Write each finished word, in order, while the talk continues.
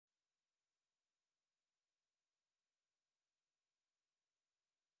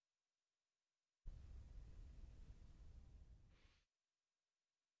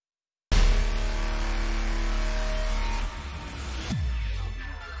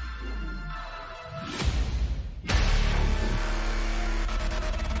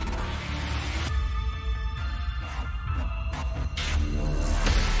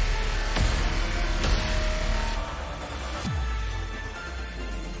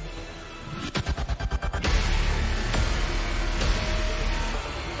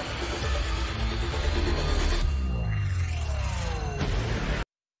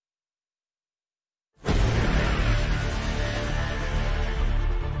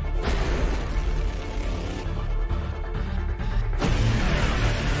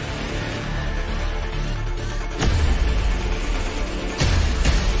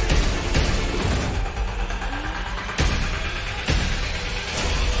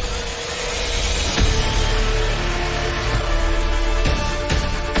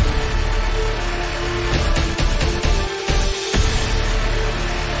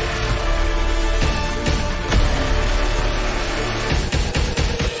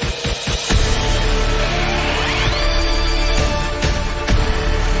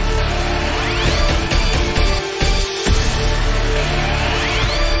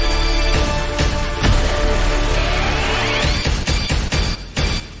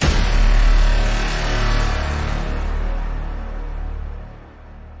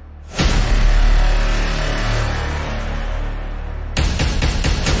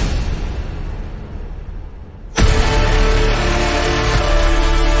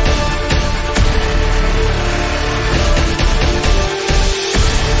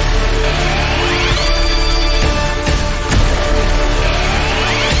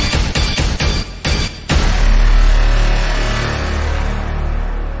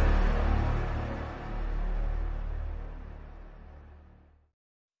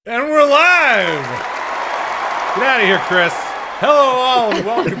And we're live! Get out of here, Chris. Hello all, and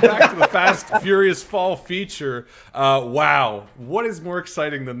welcome back to the Fast Furious Fall feature. Wow, what is more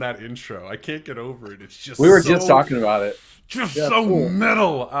exciting than that intro? I can't get over it. It's just just talking about it. Just so cool.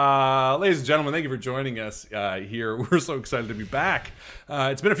 Metal. Ladies and gentlemen, thank you for joining us here. We're so excited to be back.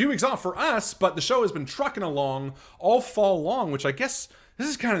 It's been a few weeks off for us, but the show has been trucking along all fall long, which I guess this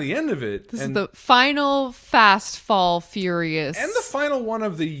is kind of the end of it. This is the final Fast Fall Furious. And the final one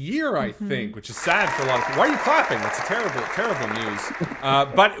of the year, I think, which is sad for a lot of people. Why are you clapping? That's a terrible, terrible news.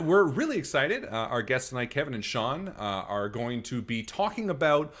 But we're really excited. Our guests tonight, Kevin and Sean, are going to be talking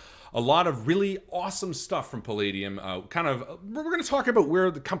about a lot of really awesome stuff from Palladium. We're going to talk about where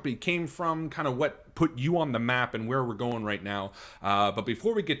the company came from, kind of what put you on the map and where we're going right now. But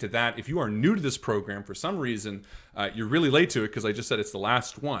before we get to that, if you are new to this program for some reason, you're really late to it because I just said it's the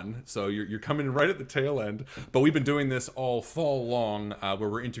last one. So you're coming right at the tail end. But we've been doing this all fall long where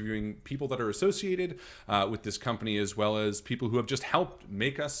we're interviewing people that are associated with this company as well as people who have just helped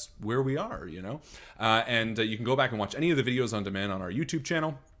make us where we are, you know. And you can go back and watch any of the videos on demand on our YouTube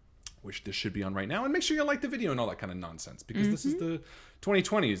channel, which this should be on right now, and make sure you like the video and all that kind of nonsense, because this is the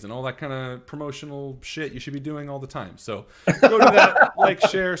 2020s and all that kind of promotional shit you should be doing all the time. So go to that, like,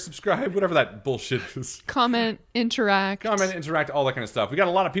 share, subscribe, whatever that bullshit is. Comment, interact, all that kind of stuff. We got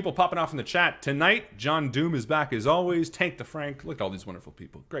a lot of people popping off in the chat tonight. John Doom is back as always. Tank the Frank. Look at all these wonderful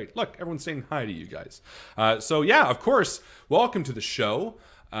people. Great. Look, everyone's saying hi to you guys. So yeah, of course, welcome to the show.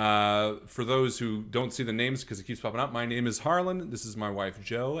 For those who don't see the names because it keeps popping up, my name is Harlan. This is my wife,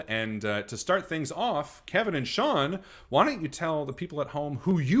 Jo. And to start things off, Kevin and Sean, why don't you tell the people at home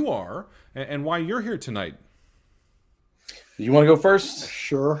who you are and why you're here tonight? You want to go first?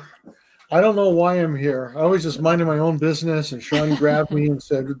 Sure. I don't know why I'm here. I was just minding my own business, and Sean grabbed me and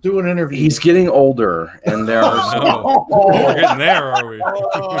said, "Do an interview." He's getting older, and there's we're getting there, are we?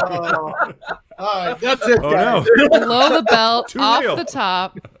 All right, that's it, guys. No. Below the belt, off the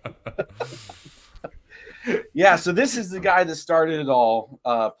top. Yeah, so this is the guy that started it all.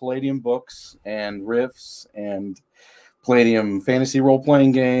 Palladium Books and Riffs and Palladium Fantasy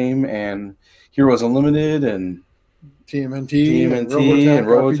Role-Playing Game and Heroes Unlimited and TMNT and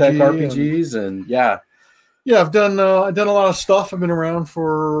Robotech RPGs and yeah, I've done a lot of stuff. I've been around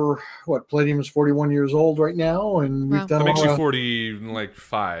for what? Palladium is 41 years old right now, and we've done. That makes you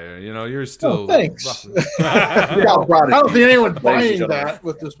 45. You know, you're still. Oh, thanks. I don't think anyone's buying that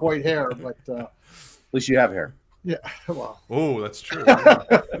with this white hair, but at least you have hair. Yeah, well. Oh, that's true.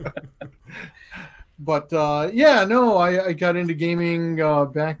 But yeah, no, I got into gaming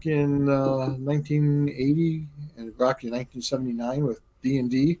back in 1980 and back in 1979 with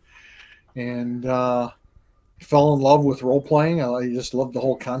D&D, and fell in love with role playing. I just loved the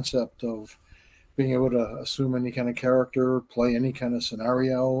whole concept of being able to assume any kind of character, play any kind of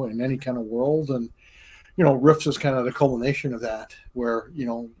scenario in any kind of world, and you know, Rifts is kind of the culmination of that, where you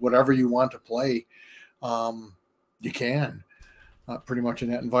know whatever you want to play, you can. Pretty much in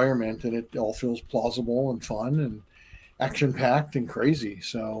that environment, and it all feels plausible and fun and action-packed and crazy.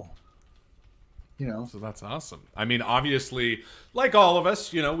 So, you know. So that's awesome. I mean, obviously, like all of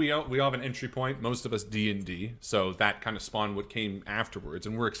us, you know, we all have an entry point. Most of us D&D, so that kind of spawned what came afterwards,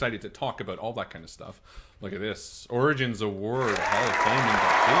 and we're excited to talk about all that kind of stuff. Look at this Origins Award Hall of Fame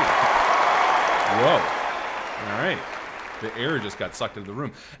inductee. Whoa! All right. The air just got sucked into the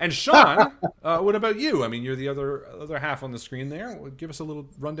room. And Sean, what about you? I mean, you're the other half on the screen there. Give us a little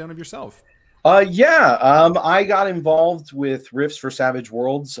rundown of yourself. I got involved with Riffs for Savage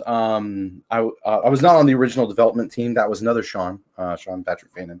Worlds. I was not on the original development team. That was another Sean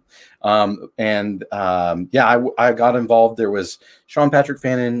Patrick Fannin. I got involved. There was Sean Patrick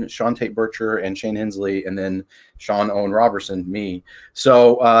Fannin, Sean Tate Bircher, and Shane Hensley, and then Sean Owen Roberson, me.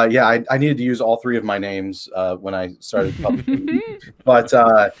 So I needed to use all three of my names when I started publishing. But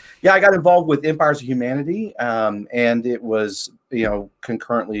I got involved with Empires of Humanity, and it was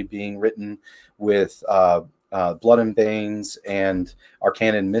concurrently being written with Blood and Veins and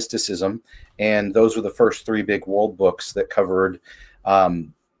Arcana and Mysticism, and those were the first three big world books that covered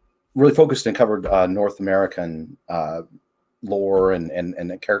really focused and covered North American lore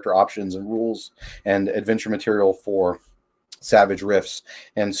and character options and rules and adventure material for Savage Rifts.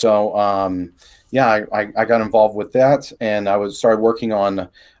 And so I got involved with that, and I started working on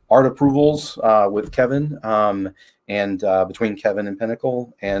art approvals with Kevin, and between Kevin and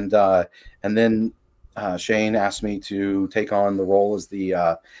Pinnacle, and then Shane asked me to take on the role as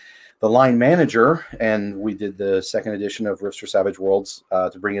the line manager, and we did the second edition of Rifts for Savage Worlds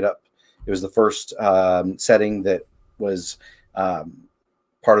to bring it up. It was the first setting that was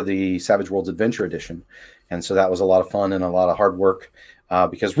part of the Savage Worlds Adventure Edition, and so that was a lot of fun and a lot of hard work.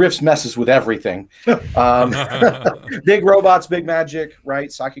 because Rifts messes with everything. Big robots, big magic,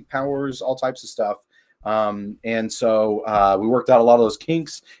 right? Psychic powers, all types of stuff. And so we worked out a lot of those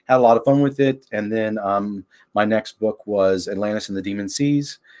kinks, had a lot of fun with it. And then my next book was Atlantis and the Demon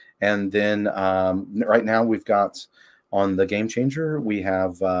Seas. And then right now we've got on the Game Changer, we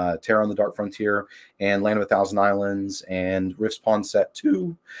have Terra on the Dark Frontier and Land of a Thousand Islands and Rift's Pawn Set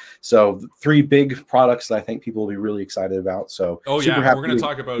 2. So 3 big products that I think people will be really excited about. So we're going to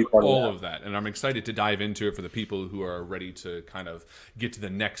talk about all of that. And I'm excited to dive into it for the people who are ready to kind of get to the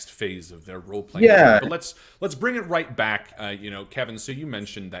next phase of their role-playing. Yeah. But let's bring it right back. Kevin, so you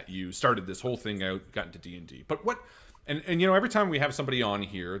mentioned that you started this whole thing out, got into D&D. But what... And every time we have somebody on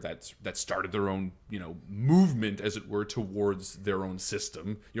here that started their own movement, as it were, towards their own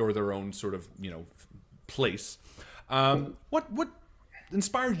system or their own sort of place, what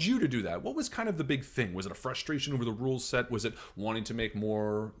inspired you to do that? What was kind of the big thing? Was it a frustration over the rules set? Was it wanting to make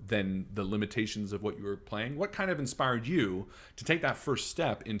more than the limitations of what you were playing? What kind of inspired you to take that first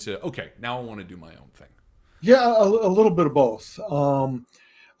step into, okay, now I want to do my own thing? Yeah, a little bit of both.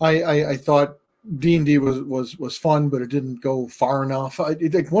 I thought D&D was fun, but it didn't go far enough.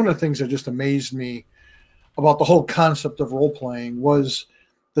 One of the things that just amazed me about the whole concept of role-playing was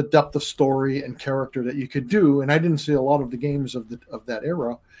the depth of story and character that you could do, and I didn't see a lot of the games of that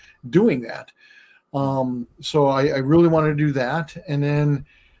era doing that. So I really wanted to do that, and then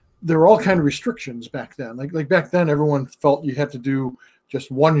there were all kind of restrictions back then. Like back then, everyone felt you had to do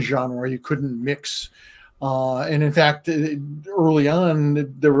just one genre; you couldn't mix. And in fact, early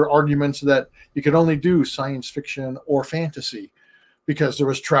on, there were arguments that you could only do science fiction or fantasy because there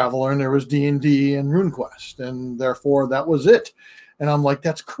was Traveler and there was D&D and RuneQuest, and therefore that was it. And I'm like,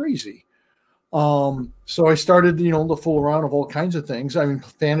 that's crazy. So I started, to fool around with all kinds of things. I mean,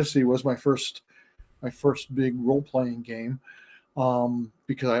 fantasy was my first big role-playing game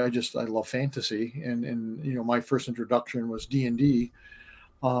because I love fantasy, and my first introduction was D&D.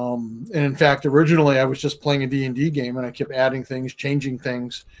 And in fact, originally I was just playing a D&D game, and I kept adding things, changing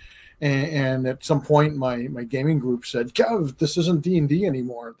things. And at some point, my gaming group said, "Kev, this isn't D&D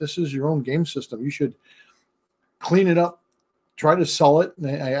anymore. This is your own game system. You should clean it up, try to sell it." And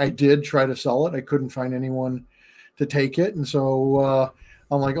I did try to sell it. I couldn't find anyone to take it. And so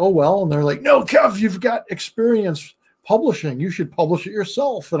I'm like, oh, well. And they're like, "No, Kev, you've got experience publishing. You should publish it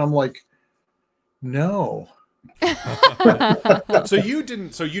yourself." And I'm like, no. So you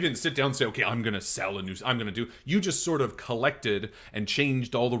didn't sit down and say, okay, I'm going to do, you just sort of collected and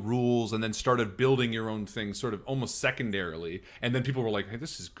changed all the rules and then started building your own thing sort of almost secondarily. And then people were like, hey,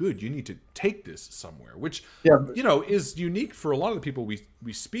 this is good. You need to take this somewhere, which, is unique for a lot of the people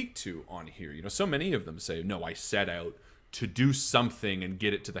we speak to on here. So many of them say, no, I set out to do something and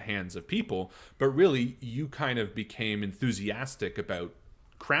get it to the hands of people. But really, you kind of became enthusiastic about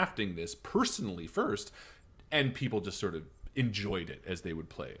crafting this personally first, and people just sort of enjoyed it as they would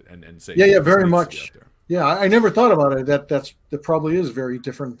play it and say, yeah, very much. Yeah, I never thought about it. That probably is very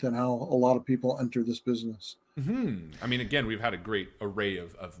different than how a lot of people enter this business. Mm-hmm. I mean, again, we've had a great array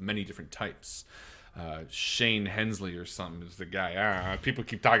of many different types. Shane Hensley or something is the guy. People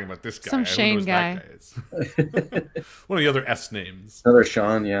keep talking about this guy. Some Shane guy. That guy is. One of the other S names. Another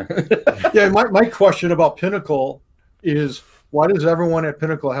Sean, yeah. Yeah, my question about Pinnacle is, why does everyone at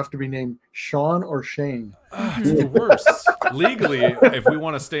Pinnacle have to be named Sean or Shane? It's the worst. Legally, if we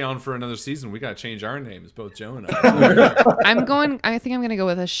want to stay on for another season, we got to change our names, both Joe and I. I think I'm going to go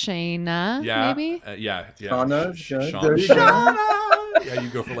with a Shayna, maybe? Yeah. Shauna. Shauna. Yeah, you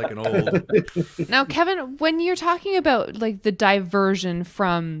go for like an old. Now, Kevin, when you're talking about like the diversion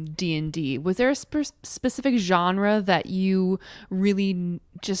from D&D, was there a specific genre that you really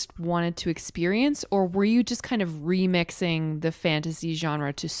just wanted to experience, or were you just kind of remixing the fantasy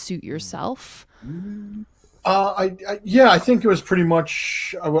genre to suit yourself? I think it was pretty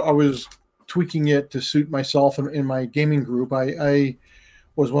much I was tweaking it to suit myself in my gaming group. I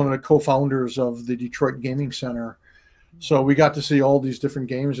was one of the co-founders of the Detroit Gaming Center. So we got to see all these different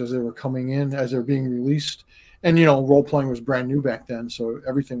games as they were coming in, as they're being released. And, role-playing was brand new back then, so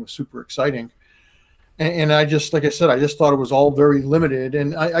everything was super exciting. And I just, like I said, I just thought it was all very limited.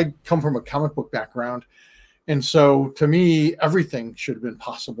 And I come from a comic book background. And so to me, everything should have been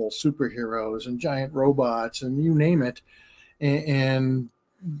possible. Superheroes and giant robots and you name it. And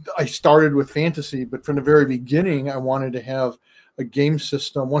I started with fantasy, but from the very beginning, I wanted to have a game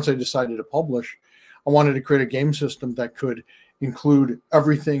system. Once I decided to publish, I wanted to create a game system that could include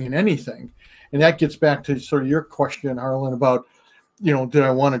everything and anything. And that gets back to sort of your question, Harlan, about, did I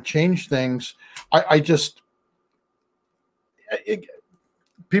want to change things?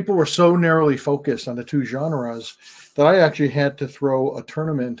 people were so narrowly focused on the two genres that I actually had to throw a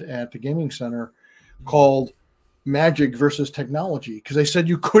tournament at the gaming center called Magic versus Technology, because they said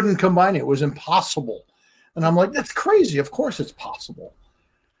you couldn't combine it. It was impossible. And I'm like, that's crazy. Of course it's possible.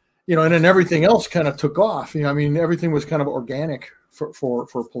 You know, and then everything else kind of took off. You know, I mean, everything was kind of organic for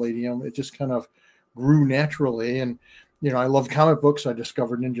Palladium. It just kind of grew naturally. And, you know, I love comic books. I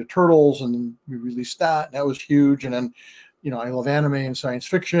discovered Ninja Turtles, and we released that. And that was huge. And then, you know, I love anime and science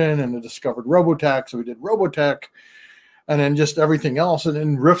fiction, and I discovered Robotech. So we did Robotech, and then just everything else. And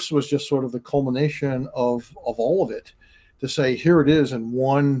then Rifts was just sort of the culmination of all of it, to say, here it is in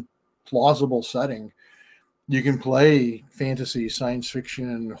one plausible setting. You can play fantasy, science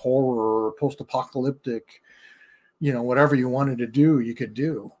fiction, horror, post-apocalyptic, you know, whatever you wanted to do, you could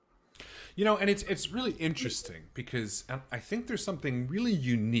do. You know, and it's really interesting because I think there's something really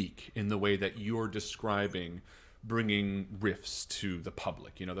unique in the way that you're describing bringing Rifts to the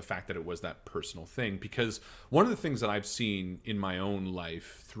public, you know, the fact that it was that personal thing. Because one of the things that I've seen in my own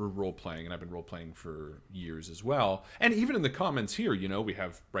life through role-playing, and I've been role-playing for years as well, and even in the comments here, you know, we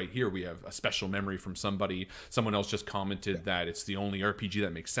have right here, we have a special memory from somebody. Someone else just commented that it's the only RPG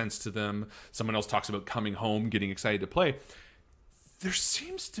that makes sense to them. Someone else talks about coming home, getting excited to play. There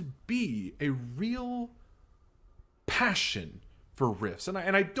seems to be a real passion for Rifts, and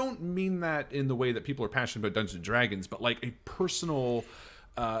I don't mean that in the way that people are passionate about Dungeons and Dragons, but like a personal,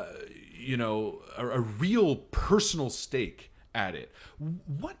 you know, a real personal stake at it.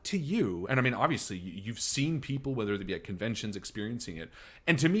 What to you, and I mean, obviously you've seen people, whether they be at conventions, experiencing it,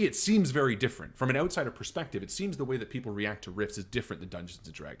 and to me it seems very different. From an outsider perspective, it seems the way that people react to Rifts is different than Dungeons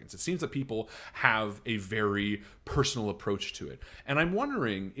and Dragons. It seems that people have a very personal approach to it, and I'm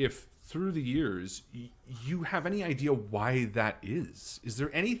wondering if through the years you have any idea why that is. Is there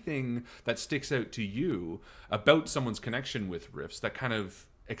anything that sticks out to you about someone's connection with Rifts that kind of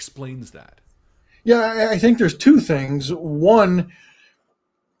explains that? Yeah, I think there's two things. One,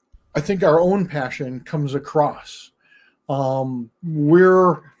 I think our own passion comes across.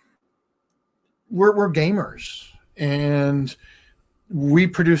 We're gamers, and we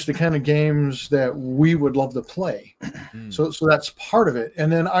produce the kind of games that we would love to play. So that's part of it. And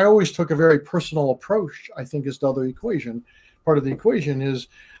then I always took a very personal approach, I think, is the other equation. Part of the equation is,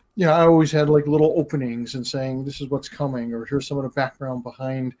 you know, I always had like little openings and saying, this is what's coming, or here's some of the background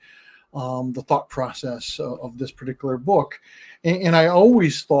behind the thought process of this particular book. And I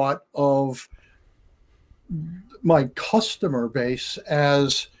always thought of my customer base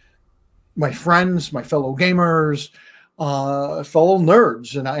as my friends, my fellow gamers, fellow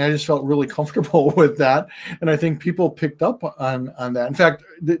nerds, and I just felt really comfortable with that. And I think people picked up on that. In fact,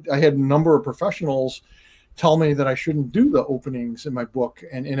 I had a number of professionals tell me that I shouldn't do the openings in my book,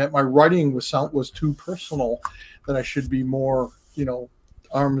 and that my writing was too personal, that I should be more, you know,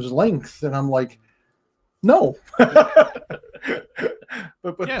 arm's length. And I'm like, no. but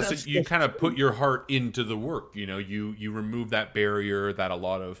yeah, so you kind of put your heart into the work. You know, you remove that barrier that a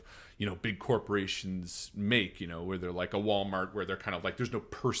lot of, you know, big corporations make, you know, where they're like a Walmart, where they're kind of like, there's no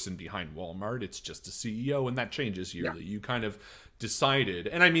person behind Walmart, it's just a CEO, and that changes yearly. Yeah. You kind of decided,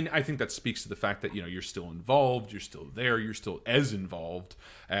 and I mean, I think that speaks to the fact that, you know, you're still involved, you're still there, you're still as involved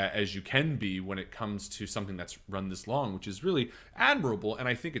as you can be when it comes to something that's run this long, which is really admirable. And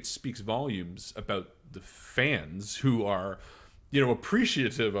I think it speaks volumes about the fans who are, you know,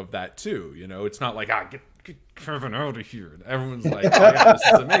 appreciative of that too. You know, it's not like, get Kevin out of here, and everyone's like, oh yeah, this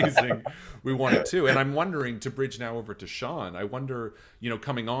is amazing, we want it too. And I'm wondering, to bridge now over to Sean, I wonder, you know,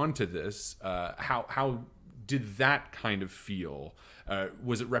 coming on to this, how did that kind of feel?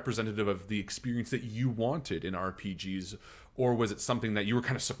 Was it representative of the experience that you wanted in RPGs, or was it something that you were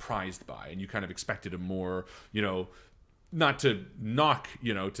kind of surprised by and you kind of expected a more, you know, not to knock,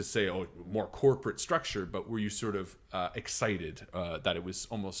 you know, to say, oh, more corporate structure, but were you sort of excited that it was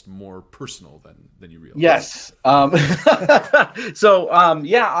almost more personal than you realized? Yes. So,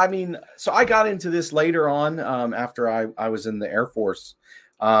 yeah, I mean, so I got into this later on after I was in the Air Force.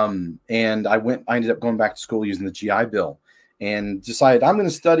 And I ended up going back to school using the GI Bill, and decided I'm going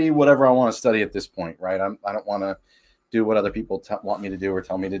to study whatever I want to study at this point, right? I don't want to do what other people want me to do or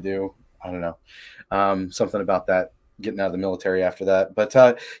tell me to do. I don't know. Something about that, getting out of the military after that.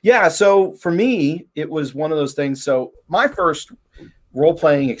 But yeah, so for me, it was one of those things. So my first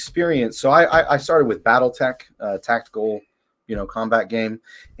role-playing experience, so I started with BattleTech, tactical, you know, combat game,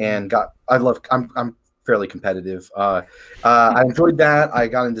 and I'm fairly competitive. I enjoyed that. I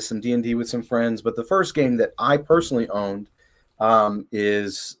got into some D&D with some friends, but the first game that I personally owned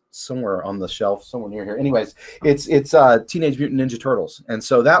is somewhere on the shelf, somewhere near here. Anyways, it's Teenage Mutant Ninja Turtles. And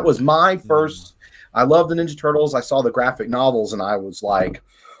so that was my first. I love the Ninja Turtles. I saw the graphic novels and I was like,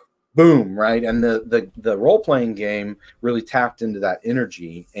 boom, right? And the role-playing game really tapped into that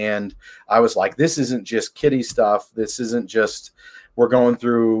energy. And I was like, this isn't just kiddie stuff. This isn't just we're going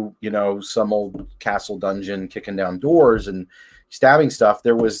through, you know, some old castle dungeon, kicking down doors and stabbing stuff.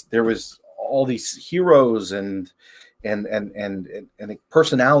 There was all these heroes and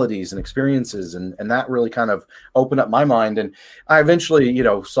personalities and experiences, and that really kind of opened up my mind. And I eventually, you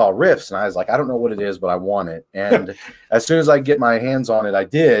know, saw Rifts, and I was like, I don't know what it is, but I want it. And as soon as I get my hands on it, I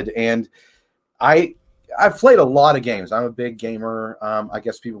did. And I've played a lot of games. I'm a big gamer. I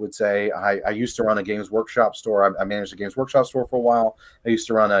guess people would say I used to run a Games Workshop store. I managed a Games Workshop store for a while. I used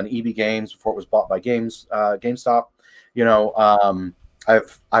to run an EB Games before it was bought by GameStop. You know,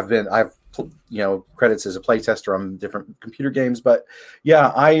 I've you know, credits as a playtester on different computer games. But yeah,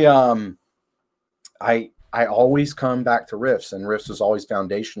 I always come back to Rifts, and Rifts was always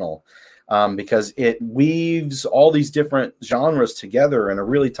foundational because it weaves all these different genres together in a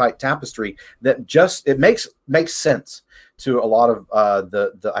really tight tapestry that just it makes sense to a lot of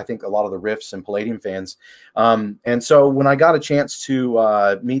I think a lot of the Rifts and Palladium fans. And so when I got a chance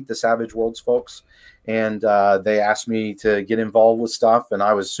to meet the Savage Worlds folks, and they asked me to get involved with stuff, and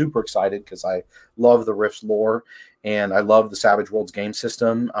I was super excited because I love the Rifts lore and I love the Savage Worlds game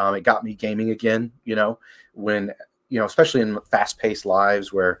system. It got me gaming again, you know, when, you know, especially in fast-paced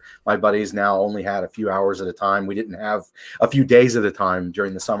lives where my buddies now only had a few hours at a time. We didn't have a few days at a time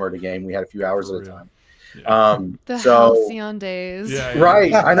during the summer to game. We had a few hours at a time. Yeah. The halcyon days. Yeah,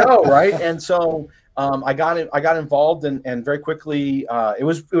 right. I know, right? And so I got involved, and very quickly it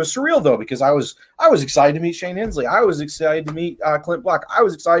was surreal though, because I was excited to meet Shane Hensley. I was excited to meet Clint Black. I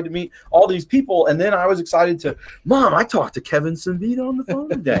was excited to meet all these people, and then I was excited to, Mom, I talked to Kevin Simbieda on the phone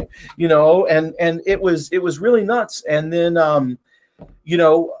today, you know, and it was really nuts. And then you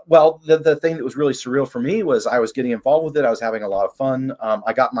know, well, the thing that was really surreal for me was I was getting involved with it. I was having a lot of fun.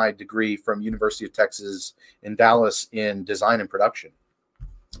 I got my degree from University of Texas in Dallas in design and production.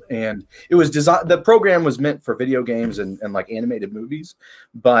 And it was the program was meant for video games and like animated movies,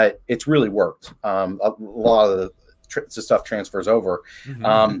 but it's really worked. A lot of the stuff transfers over.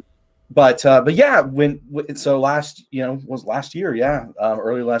 Mm-hmm. But yeah, so last year, yeah,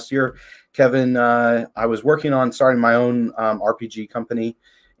 early last year, Kevin, I was working on starting my own RPG company,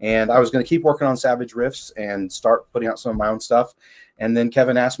 and I was going to keep working on Savage Rifts and start putting out some of my own stuff. And then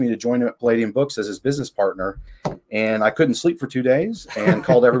Kevin asked me to join him at Palladium Books as his business partner, and I couldn't sleep for 2 days and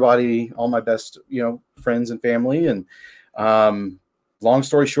called everybody, all my best, you know, friends and family. And long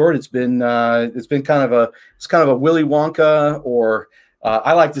story short, it's kind of a Willy Wonka, or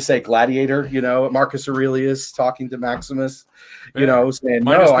I like to say Gladiator, you know, Marcus Aurelius talking to Maximus, you know, saying,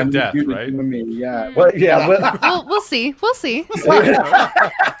 minus no, I the need death, you to right? do me. Yeah. Well, yeah. We'll see. Still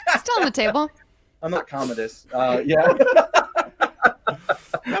on the table. I'm not Commodus. Yeah.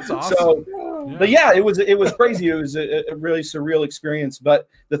 That's awesome. So, but yeah, it was crazy. It was a really surreal experience. But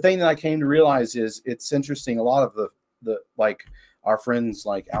the thing that I came to realize is it's interesting. A lot of the like our friends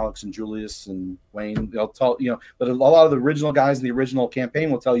like Alex and Julius and Wayne, they'll tell, you know, but a lot of the original guys in the original campaign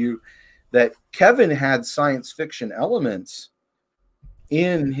will tell you that Kevin had science fiction elements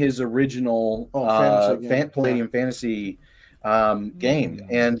in his original Palladium Fantasy game.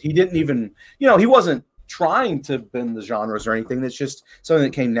 And he didn't even, you know, he wasn't trying to bend the genres or anything. That's just something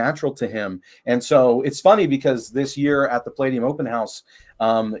that came natural to him. And so it's funny because this year at the Palladium Open House,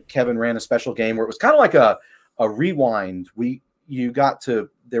 Kevin ran a special game where it was kind of like a rewind.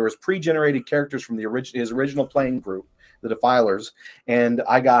 There was pre-generated characters from his original playing group, the Defilers, and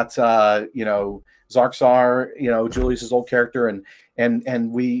I got you know, Zarxar, you know, Julius's old character,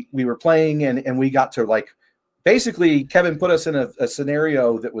 and we were playing, and we got to, like, basically Kevin put us in a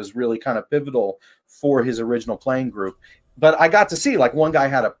scenario that was really kind of pivotal for his original playing group. But I got to see, like, one guy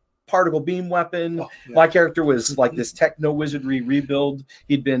had a particle beam weapon. Oh, yeah. My character was like this techno wizardry rebuild.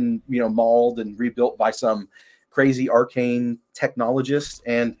 He'd been, you know, mauled and rebuilt by some crazy arcane technologist,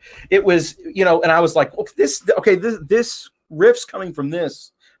 and it was, you know, and I was like, this riffs coming from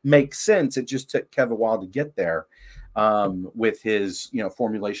this makes sense. It just took Kev a while to get there with his, you know,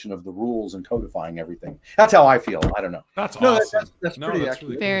 formulation of the rules and codifying everything. That's how I feel. I don't know. That's awesome. That's pretty accurate.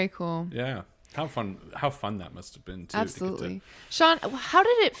 Really very cool. Yeah. How fun that must have been too. Absolutely. Sean, how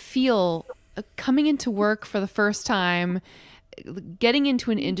did it feel coming into work for the first time, getting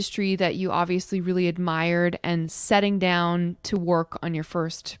into an industry that you obviously really admired, and setting down to work on your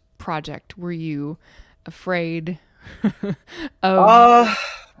first project? Were you afraid of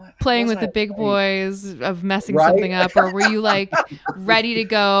playing with the big boys, of messing something up, or were you like ready to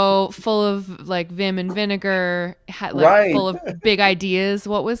go, full of like vim and vinegar, full of big ideas?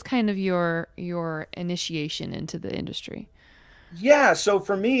 What was kind of your initiation into the industry? Yeah, so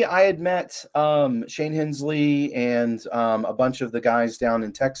for me, I had met Shane Hensley and a bunch of the guys down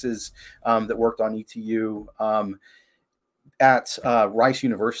in Texas that worked on ETU at Rice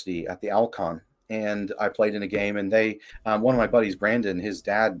University at the Alcon. And I played in a game, and they, one of my buddies, Brandon, his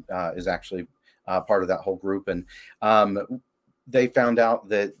dad is actually part of that whole group. And they found out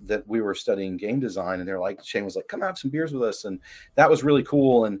that we were studying game design, and they're like, Shane was like, come have some beers with us. And that was really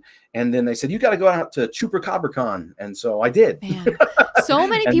cool. And then they said, you got to go out to CuperCabraCon. And so I did. Man. So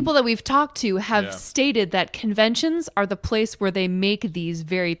many people that we've talked to have stated that conventions are the place where they make these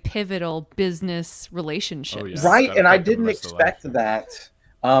very pivotal business relationships. Oh, yeah. Right. And I didn't expect that.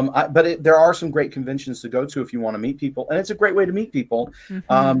 But there are some great conventions to go to if you want to meet people. And it's a great way to meet people.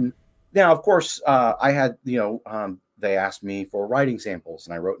 Now, of course, I had, they asked me for writing samples,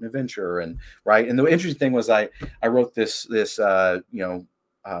 and I wrote an adventure, and the interesting thing was I wrote this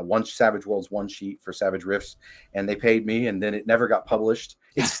one Savage Worlds one sheet for Savage Rifts, and they paid me, and then it never got published.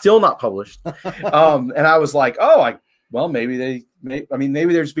 It's still not published. And I was like, maybe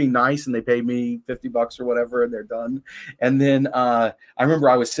maybe they're just being nice and they paid me $50 or whatever, and they're done. And then I remember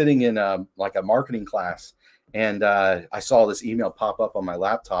I was sitting in a marketing class, and I saw this email pop up on my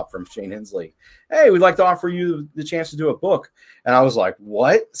laptop from Shane Hensley. Hey, we'd like to offer you the chance to do a book. And I was like,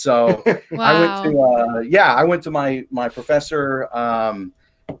 what? So I went to my professor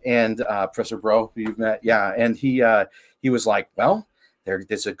and Professor Bro, who you've met. Yeah. And he was like, well,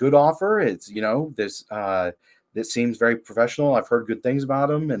 there's a good offer. It's, it seems very professional. I've heard good things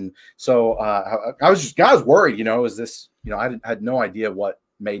about him. And so I was worried, is this, I had no idea what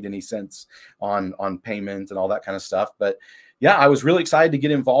made any sense on payment and all that kind of stuff. But yeah, I was really excited to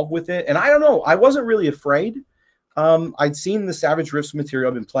get involved with it. And I don't know, I wasn't really afraid. I'd seen the Savage Rifts material.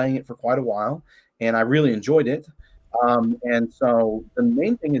 I've been playing it for quite a while, and I really enjoyed it. And so the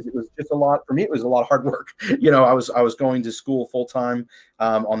main thing is, it was just for me, it was a lot of hard work. I was going to school full time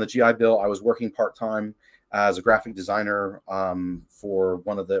on the GI Bill. I was working part time as a graphic designer for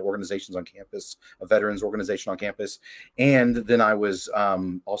one of the organizations on campus, a veterans organization on campus. And then I was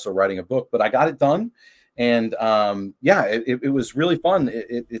also writing a book, but I got it done. And it was really fun.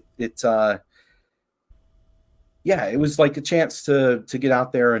 It was like a chance to get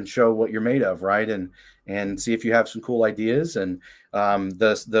out there and show what you're made of, right? And see if you have some cool ideas. And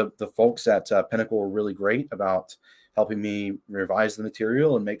the folks at Pinnacle were really great about helping me revise the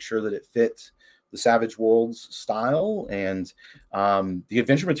material and make sure that it fit the Savage Worlds style. And the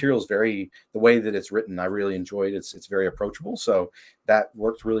adventure material is the way that it's written, I really enjoyed. It's very approachable, so that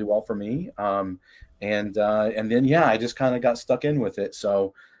worked really well for me. And then I just kind of got stuck in with it.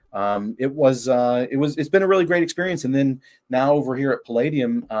 So it's been a really great experience. And then now over here at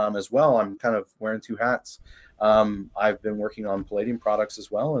Palladium as well, I'm kind of wearing two hats. I've been working on Palladium products as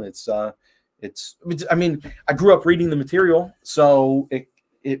well, and I grew up reading the material, so it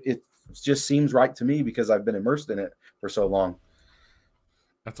just seems right to me because I've been immersed in it for so long.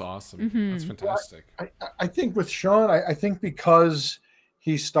 That's awesome. That's fantastic. Well, I think with Sean, I think because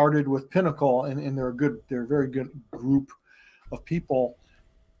he started with Pinnacle, and they're a very good group of people,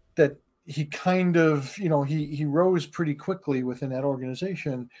 that he kind of, he rose pretty quickly within that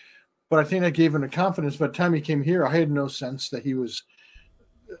organization. But I think that gave him the confidence. By the time he came here, I had no sense that he was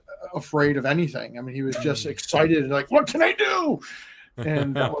afraid of anything. I mean, he was just excited, like, what can I do?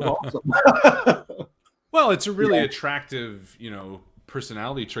 And that was awesome. Well, it's a really attractive,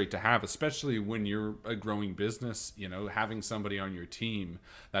 personality trait to have, especially when you're a growing business. Having somebody on your team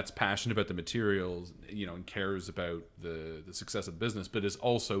that's passionate about the materials, and cares about the success of the business, but is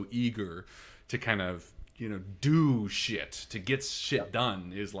also eager to kind of do shit, to get shit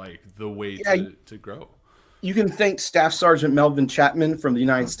done, is like the way to grow. You can thank Staff Sergeant Melvin Chapman from the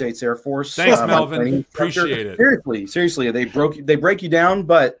United States Air Force. Thanks, Melvin. Appreciate it. Seriously, they break you down,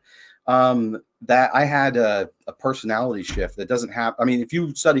 but that I had a personality shift that doesn't have. I mean, if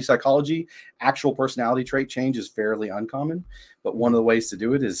you study psychology, actual personality trait change is fairly uncommon, but one of the ways to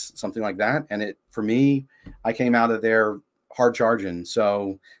do it is something like that. And for me, I came out of there hard charging.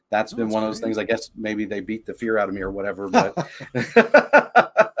 So that's been one of those things. I guess maybe they beat the fear out of me or whatever, but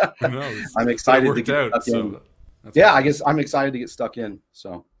who knows? I'm excited to get stuck in. Yeah, I guess I'm excited to get stuck in.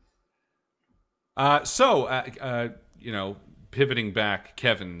 So, pivoting back,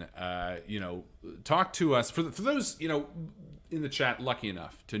 Kevin, talk to us for those, in the chat, lucky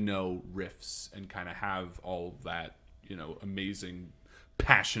enough to know riffs and kind of have all that, amazing,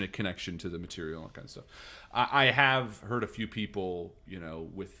 passionate connection to the material and all kind of stuff. I have heard a few people,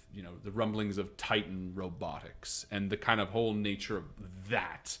 with, the rumblings of Titan robotics and the kind of whole nature of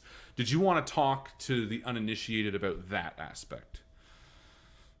that. Did you want to talk to the uninitiated about that aspect?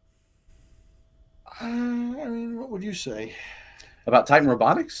 I mean, what would you say? About Titan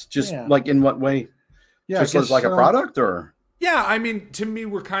Robotics? Just Yeah. like in what way? Yeah, Just as like a product, or? Yeah, I mean, to me,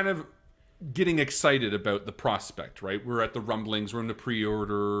 we're kind of getting excited about the prospect, right? We're at the rumblings, we're in the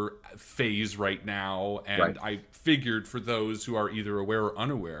pre-order phase right now, and Right. I figured for those who are either aware or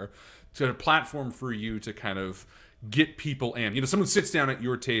unaware, to a platform for you to kind of get people in. You know, someone sits down at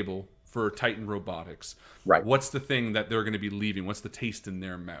your table for Titan Robotics. Right. What's the thing that they're going to be leaving? What's the taste in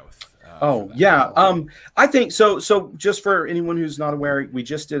their mouth? Oh yeah. I think so. So just for anyone who's not aware, we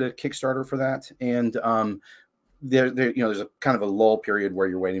just did a Kickstarter for that, and there, there's a kind of a lull period where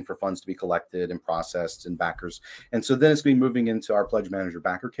you're waiting for funds to be collected and processed and backers, and so then it's been moving into our Pledge Manager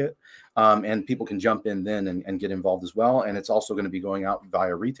backer kit, and people can jump in then and get involved as well, and it's also going to be going out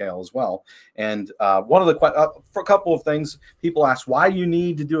via retail as well. And one of the for a couple of things, people ask, why do you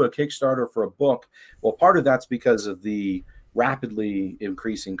need to do a Kickstarter for a book? Well, part of that's because of the rapidly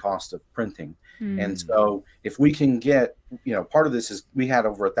increasing cost of printing. And so if we can get, part of this is we had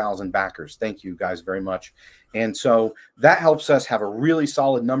over 1,000 backers. Thank you guys very much. And so that helps us have a really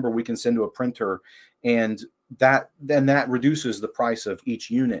solid number we can send to a printer, and that reduces the price of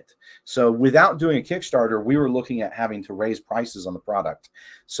each unit. So without doing a Kickstarter, we were looking at having to raise prices on the product.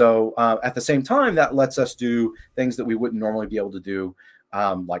 So at the same time, that lets us do things that we wouldn't normally be able to do,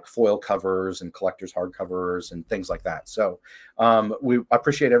 like foil covers and collector's hardcovers and things like that. So we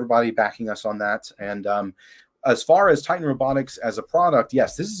appreciate everybody backing us on that. And as far as Titan Robotics as a product,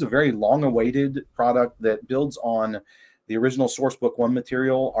 yes, this is a very long-awaited product that builds on the original Sourcebook 1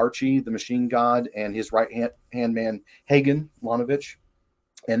 material, Archie, the Machine God, and his right-hand man, Hagen Lanovich.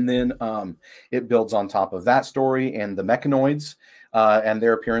 And then it builds on top of that story and the Mechanoids and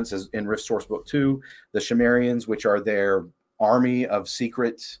their appearances in Rift Sourcebook 2, the Shimerians, which are their army of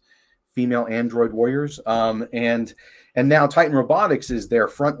secret female android warriors, and now Titan Robotics is their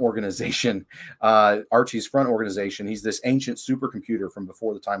front organization, Archie's front organization. He's this ancient supercomputer from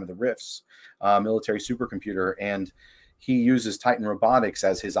before the time of the Rifts, military supercomputer, and he uses Titan Robotics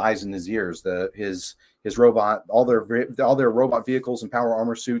as his eyes and his ears. His robot, all their robot vehicles and power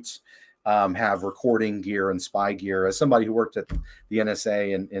armor suits have recording gear and spy gear. As somebody who worked at the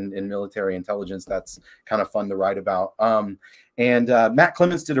NSA and in military intelligence, that's kind of fun to write about. And Matt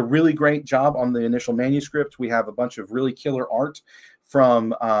Clements did a really great job on the initial manuscript. We have a bunch of really killer art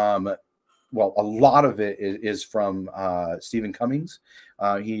from, well, a lot of it is from Stephen Cummings.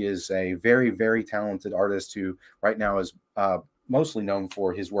 He is a very, very talented artist who right now is mostly known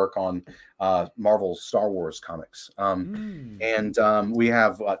for his work on Marvel Star Wars comics. And we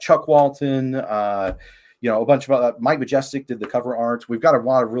have Chuck Walton, a bunch of Mike Majestic did the cover art. We've got a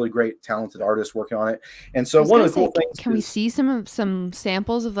lot of really great talented artists working on it. And so one of the cool things, can we see some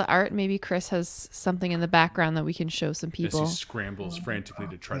samples of the art? Maybe Chris has something in the background that we can show some people. He scrambles frantically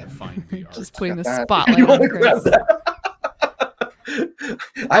to try to find the art. Just putting the spotlight on Chris.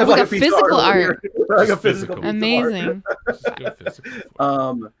 I have like a physical art. Like a physical amazing.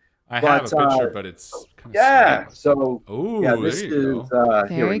 I have a picture, but it's kind of so this is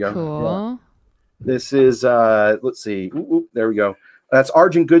here we go. Cool. This is let's see. There we go. That's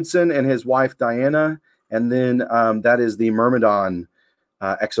Argent Goodson and his wife Diana, and then that is the Myrmidon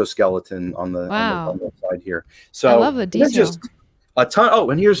exoskeleton on the side here. So I love the detail. Just a ton. Oh,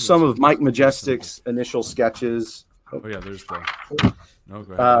 and here's some of Mike Majestic's initial sketches. Oh yeah, there's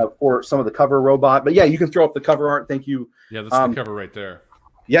the for some of the cover robot. But yeah, you can throw up the cover art. Thank you. Yeah, that's the cover right there.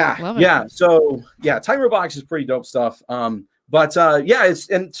 Yeah. So yeah, Titan Robotics is pretty dope stuff. But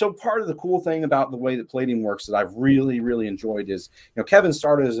so part of the cool thing about the way that plating works that I've really, really enjoyed is, Kevin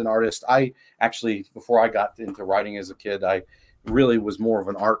started as an artist. I actually, before I got into writing as a kid, I really was more of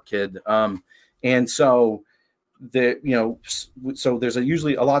an art kid. And so so there's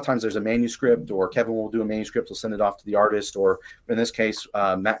usually a lot of times there's a manuscript, or Kevin will do a manuscript, will send it off to the artist, or in this case,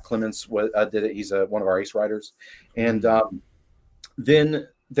 Matt Clements did it. He's one of our ace writers. And then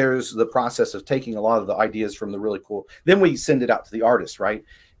there's the process of taking a lot of the ideas from the really cool, then we send it out to the artist, right?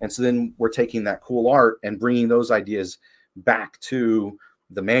 And so then we're taking that cool art and bringing those ideas back to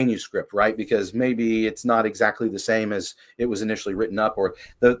the manuscript, right? Because maybe it's not exactly the same as it was initially written up, or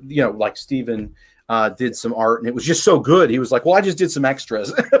like Stephen did some art and it was just so good. He was like, well, I just did some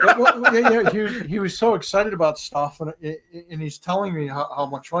extras. He was so excited about stuff, and he's telling me how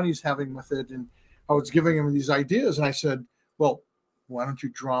much fun he's having with it and how it's giving him these ideas. And I said, well, why don't you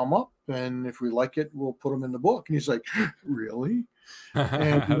draw them up? And if we like it, we'll put them in the book. And he's like, really?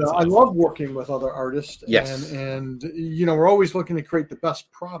 And awesome. I love working with other artists. Yes. And we're always looking to create the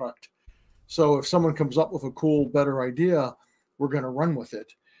best product. So if someone comes up with a cool, better idea, we're going to run with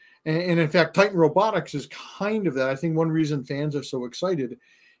it. And in fact, Titan Robotics is kind of that. I think one reason fans are so excited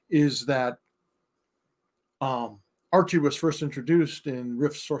is that Archie was first introduced in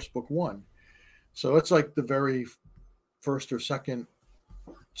Rift Sourcebook 1. So it's like the very first or second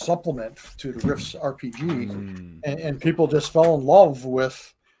supplement to the Rift's RPG, and people just fell in love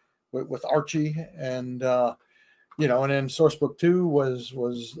with Archie, and you know, and then Sourcebook 2 was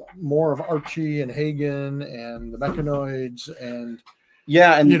more of Archie and Hagen and the Mechanoids, and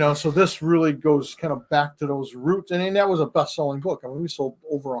yeah, and you know, so this really goes kind of back to those roots, and that was a best-selling book. I mean, we sold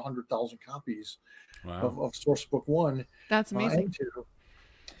over 100,000 copies of Sourcebook 1. That's amazing. And 2.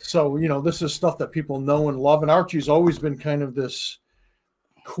 So, you know, this is stuff that people know and love, and Archie's always been kind of this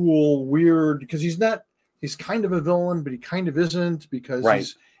cool, weird, because he's kind of a villain, but he kind of isn't,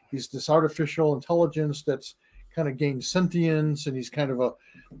 because he's this artificial intelligence that's kind of gained sentience, and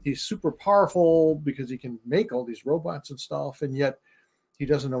he's super powerful because he can make all these robots and stuff, and yet he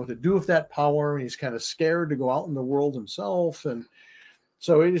doesn't know what to do with that power, and he's kind of scared to go out in the world himself. And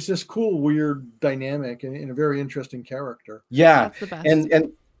so it's this cool, weird dynamic, and a very interesting character. Yeah. That's the best.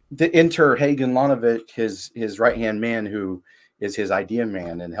 And the enter Hagen Lonovic, his right-hand man, who is his idea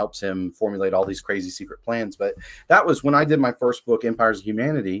man and helps him formulate all these crazy secret plans. But that was when I did my first book, Empires of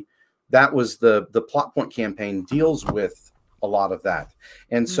Humanity. That was the plot point campaign deals with a lot of that.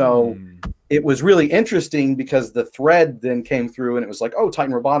 And so it was really interesting because the thread then came through and it was like, oh,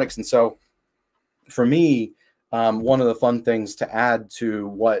 Titan Robotics. And so for me, one of the fun things to add to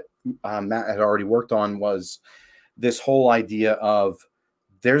what Matt had already worked on was this whole idea of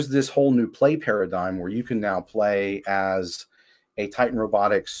there's this whole new play paradigm where you can now play as a Titan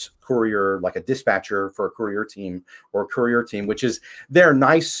Robotics courier, like a dispatcher for a courier team, or a courier team, which is their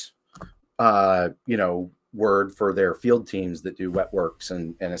nice, you know, word for their field teams that do wet works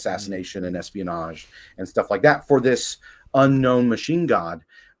and assassination and espionage and stuff like that for this unknown machine god.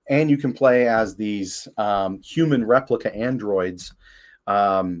 And you can play as these human replica androids.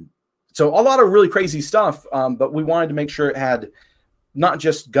 So a lot of really crazy stuff, but we wanted to make sure it had not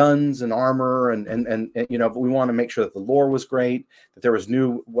just guns and armor and you know, but we want to make sure that the lore was great, that there was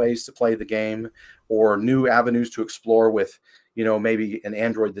new ways to play the game or new avenues to explore with, you know, maybe an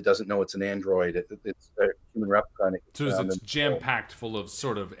android that doesn't know it's an android. It's a human replica. So it's jam-packed full of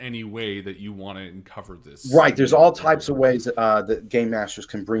sort of any way that you want to uncover this. Right. There's all types of ways that game masters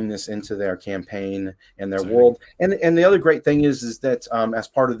can bring this into their campaign and their world. And the other great thing is that as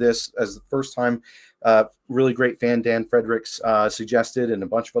part of this, as the first time, really great fan Dan Fredericks suggested, and a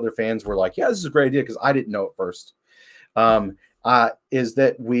bunch of other fans were like, yeah, this is a great idea, because I didn't know at first, is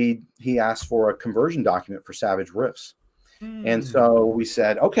that he asked for a conversion document for Savage Rifts. And so we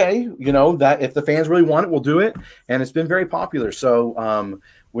said, okay, you know, that if the fans really want it, we'll do it. And it's been very popular. So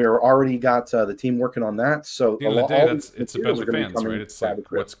we're already got the team working on that. So at the end of the day, it's about the fans, right? It's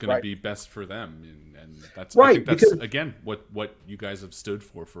like what's going to be best for them. And that's, I think that's, again, what you guys have stood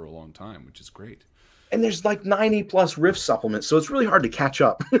for a long time, which is great. And there's like 90+ Rift supplements, so it's really hard to catch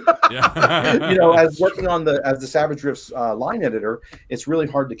up. Yeah. You know, as working on as the Savage Rifts line editor, it's really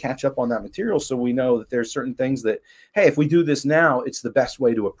hard to catch up on that material. So we know that there's certain things that, hey, if we do this now, it's the best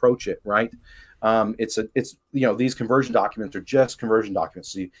way to approach it, right? It's you know, these conversion documents are just conversion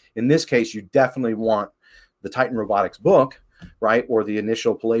documents. So in this case, you definitely want the Titan Robotics book, right, or the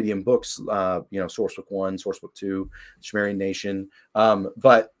initial Palladium books, you know, Sourcebook 1, Sourcebook 2, Sumerian Nation,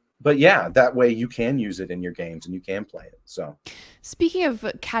 But yeah, that way you can use it in your games and you can play it. So, speaking of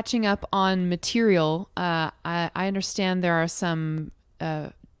catching up on material, I understand there are some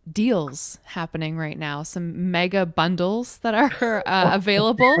deals happening right now, some mega bundles that are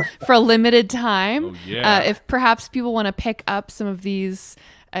available for a limited time. Oh, yeah. If perhaps people want to pick up some of these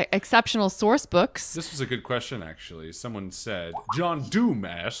exceptional source books. This was a good question, actually. Someone said, John Doom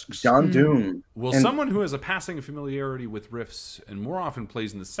asks, John Doom. Will someone who has a passing familiarity with Rifts and more often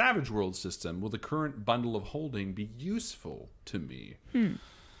plays in the Savage World system, will the current bundle of holding be useful to me?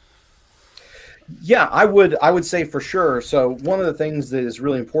 Yeah, I would say for sure. So one of the things that is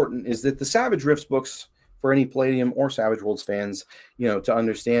really important is that the Savage Rifts books, for any Palladium or Savage Worlds fans, you know, to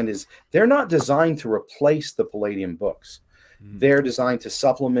understand, is they're not designed to replace the Palladium books. They're designed to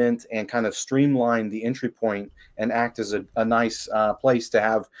supplement and kind of streamline the entry point and act as a nice place to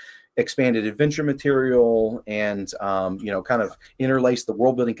have expanded adventure material and, you know, kind of interlace the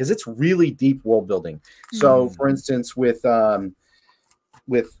world building, because it's really deep world building. So, for instance, with my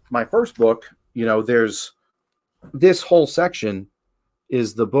first book, you know, there's this whole section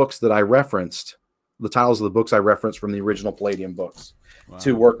is the books that I referenced, the titles of the books I referenced from the original Palladium books. Wow.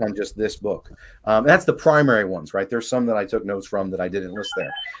 To work on just this book. That's the primary ones, right? There's some that I took notes from that I didn't list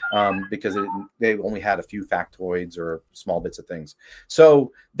there because they only had a few factoids or small bits of things.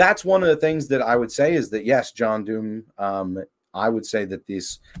 So that's one of the things that I would say is that, yes, John Doom, I would say that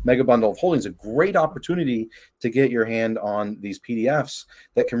this mega bundle of holding is a great opportunity to get your hand on these PDFs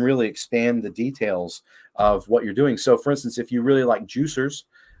that can really expand the details of what you're doing. So, for instance, if you really like juicers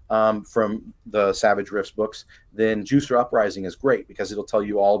from the Savage Rifts books, then Juicer Uprising is great because it'll tell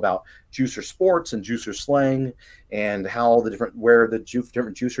you all about juicer sports and juicer slang and how where the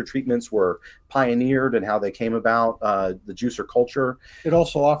different juicer treatments were pioneered and how they came about, the juicer culture. It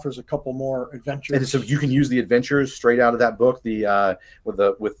also offers a couple more adventures. And so you can use the adventures straight out of that book,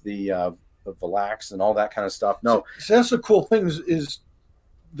 with the Valax and all that kind of stuff. No, so that's the cool thing is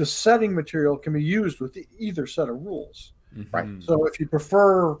the setting material can be used with either set of rules. Right. So if you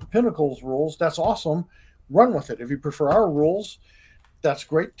prefer Pinnacle's rules, that's awesome. Run with it. If you prefer our rules, that's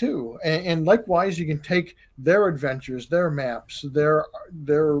great too. And likewise, you can take their adventures, their maps, their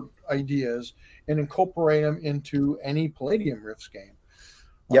ideas, and incorporate them into any Palladium Rifts game.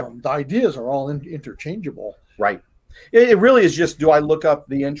 Yep. The ideas are all interchangeable. Right. It really is just, do I look up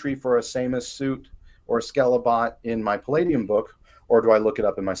the entry for a Samus suit or a Skelebot in my Palladium book, or do I look it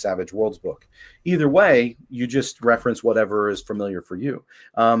up in my Savage Worlds book? Either way, you just reference whatever is familiar for you.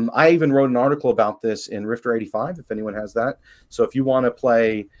 I even wrote an article about this in Rifter 85, if anyone has that. So if you want to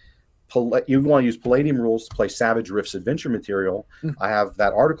play, you want to use Palladium rules to play Savage Rifts adventure material, I have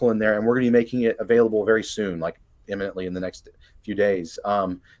that article in there, and we're going to be making it available very soon, like imminently in the next few days,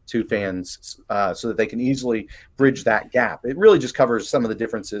 to fans so that they can easily bridge that gap. It really just covers some of the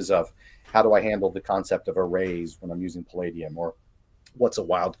differences of how do I handle the concept of arrays when I'm using Palladium, or what's a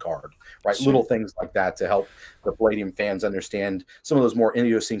wild card, right? Sure. Little things like that to help the Palladium fans understand some of those more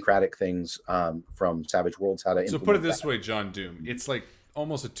idiosyncratic things from Savage Worlds, how to So put it this way, John Doom, it's like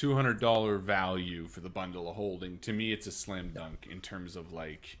almost a $200 value for the bundle of holding. To me, it's a slam dunk in terms of,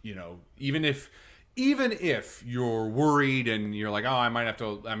 like, you know, even if you're worried and you're like, oh, I might have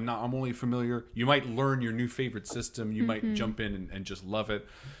to, I'm only familiar, you might learn your new favorite system, you might jump in and just love it.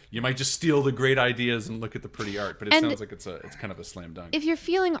 You might just steal the great ideas and look at the pretty art, but it sounds like it's kind of a slam dunk. If you're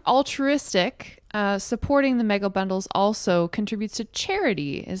feeling altruistic, supporting the mega bundles also contributes to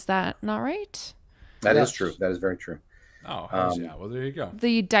charity. Is that not right? That is true. That is very true. Oh, yeah. Well, there you go.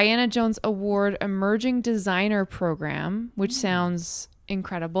 The Diana Jones Award Emerging Designer Program, which sounds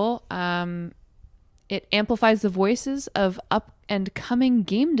incredible. It amplifies the voices of up and coming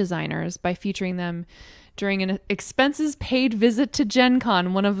game designers by featuring them during an expenses paid visit to Gen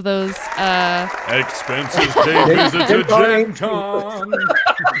Con, one of those expenses paid visit to Gen Con.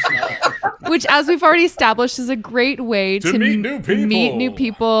 Which, as we've already established, is a great way to meet new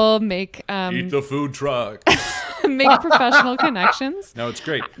people, make eat the food truck, make professional connections. No, it's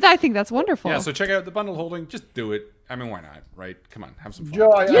great. I think that's wonderful. Yeah, so check out the bundle holding. Just do it. I mean, why not, right? Come on, have some fun.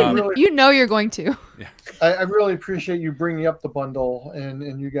 Joe, you know you're going to. Yeah. I really appreciate you bringing up the bundle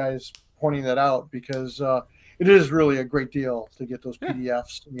and you guys pointing that out, because it is really a great deal to get those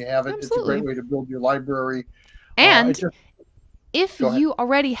PDFs. And you have it. Absolutely. It's a great way to build your library. And if you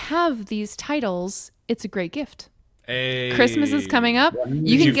already have these titles, it's a great gift. Hey. Christmas is coming up.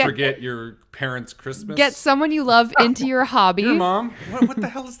 You can forget your parents' Christmas. Get someone you love into your hobby. Your mom. What the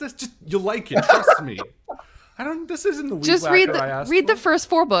hell is this? Just, you'll like it. Trust me. This isn't the weed just read the first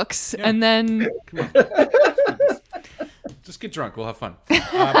 4 books and then come on. Just get drunk. We'll have fun.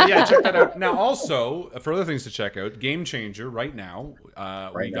 But yeah, check that out. Now, also, for other things to check out, Game Changer right now.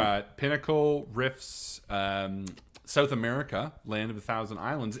 Got Pinnacle, Rifts, South America, Land of 1,000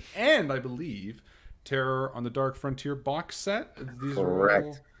 Islands, and I believe Terror on the Dark Frontier box set. These correct. Are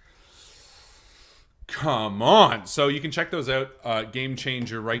all... Come on. So you can check those out. Game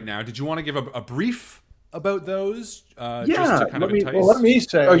Changer right now. Did you want to give a brief about those? Just to kind of entice? Well, let me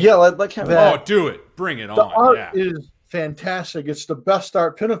say. Oh, yeah. Let Kevin. Oh, do it. Bring it on. The art is fantastic. It's the best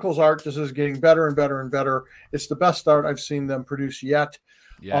art. Pinnacle's art just is getting better and better and better. It's the best art I've seen them produce yet.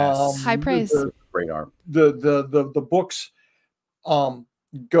 Yes. High praise. Great art. The books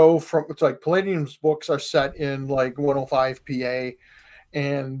go from, it's like Palladium's books are set in like 105 PA,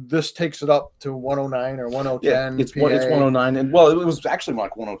 and this takes it up to 109 or 110. Yeah, it's 109, and well, it was actually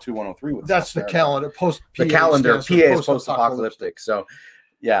like 102, 103. With that's the calendar. The calendar. PA is post-apocalyptic. So,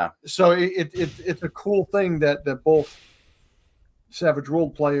 yeah. So it's a cool thing that both Savage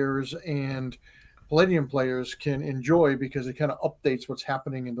World players and Palladium players can enjoy, because it kind of updates what's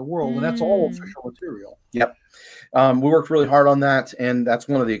happening in the world, and that's all official material. Yep. We worked really hard on that, and that's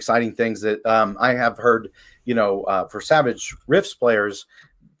one of the exciting things that I have heard. For Savage Rifts players,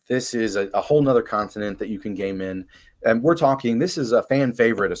 this is a whole nother continent that you can game in. And we're talking, this is a fan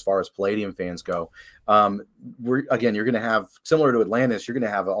favorite as far as Palladium fans go. You're going to have, similar to Atlantis, you're going to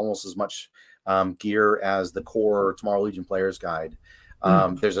have almost as much gear as the core Tomorrow Legion Players Guide.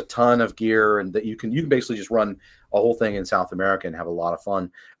 There's a ton of gear, and that you can basically just run a whole thing in South America and have a lot of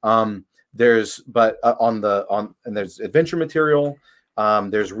fun. There's adventure material.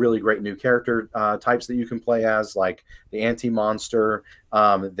 There's really great new character types that you can play as, like the anti-monster.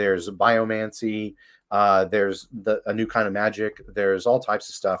 There's biomancy. There's a new kind of magic. There's all types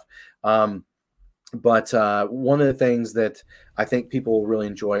of stuff. But one of the things that I think people will really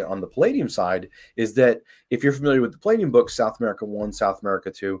enjoy on the Palladium side is that if you're familiar with the Palladium books, South America 1, South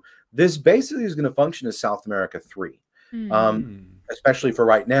America 2, this basically is going to function as South America 3. Especially for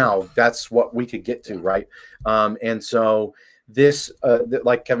right now, that's what we could get to, right? And so this,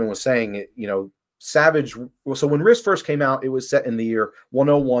 like Kevin was saying, you know, Savage. So when Risk first came out, it was set in the year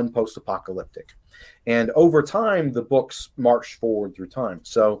 101 post-apocalyptic. And over time, the books marched forward through time.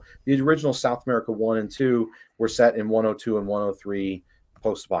 So the original South America 1 and 2 were set in 102 and 103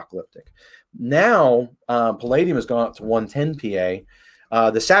 post-apocalyptic. Now, Palladium has gone up to 110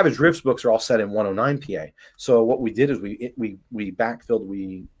 PA. The Savage Rifts books are all set in 109 PA. So what we did is we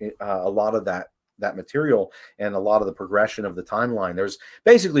backfilled a lot of that material and a lot of the progression of the timeline. There's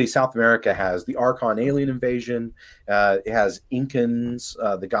basically South America has the Archon alien invasion. It has Incans,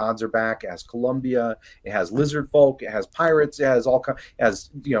 the gods are back. It has Colombia. It has lizard folk. It has pirates. It has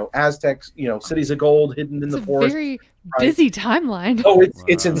Aztecs. You know, cities of gold hidden in the forest. Very busy timeline. Oh,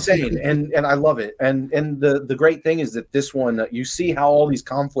 it's insane, and I love it. And the great thing is that this one, you see how all these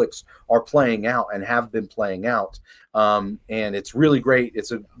conflicts are playing out and have been playing out. And it's really great.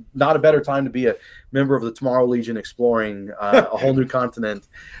 It's not a better time to be a member of the Tomorrow Legion exploring a whole new continent.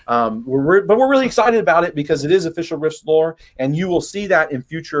 But we're really excited about it because it is official Rifts lore, and you will see that in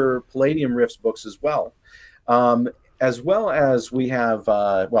future Palladium Rifts books as well. As well as we have,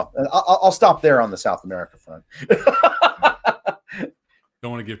 I'll stop there on the South America front.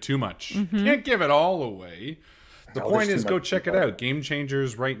 Don't want to give too much. Can't give it all away. The point is, go check it out. Game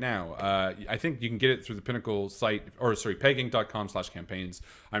Changers right now. I think you can get it through the Pinnacle site, or sorry, peginc.com/campaigns.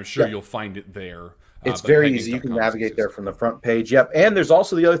 I'm sure you'll find it there. It's very easy. You can navigate there from the front page. Yep. And there's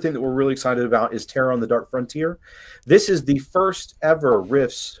also the other thing that we're really excited about is Terror on the Dark Frontier. This is the first ever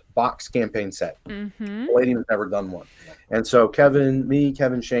Rifts box campaign set. Palladium has never done one. And so Kevin,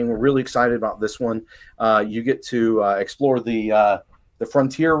 Shane, we're really excited about this one. You get to explore the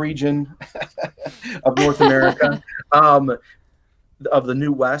frontier region of North America, of the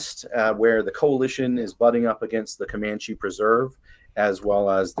New West, where the Coalition is butting up against the Comanche Preserve, as well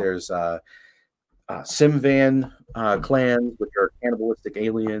as there's Simvan clans, which are cannibalistic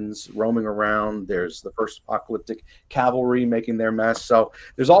aliens roaming around. There's the first apocalyptic cavalry making their mess. So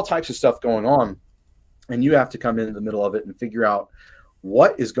there's all types of stuff going on, and you have to come in the middle of it and figure out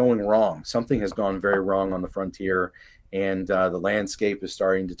what is going wrong. Something has gone very wrong on the frontier, and the landscape is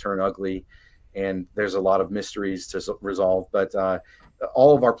starting to turn ugly, and there's a lot of mysteries to resolve. But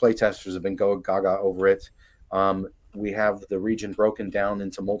all of our playtesters have been going gaga over it. We have the region broken down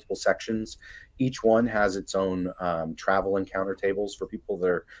into multiple sections. Each one has its own travel encounter tables for people that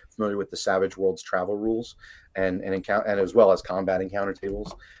are familiar with the Savage Worlds travel rules, and as well as combat encounter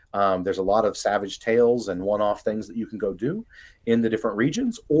tables. There's a lot of Savage tales and one-off things that you can go do in the different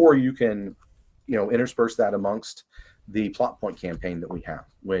regions, or you can, intersperse that amongst the plot point campaign that we have,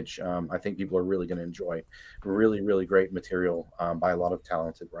 which I think people are really going to enjoy. Really, really great material by a lot of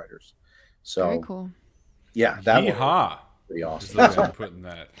talented writers. So very cool. Yeah, that was pretty awesome. Putting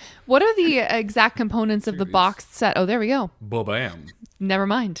that. What are the exact components of the box set? Oh, there we go. Bam. Never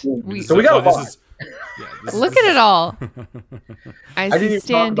mind. So we got a box. Look at it all. I see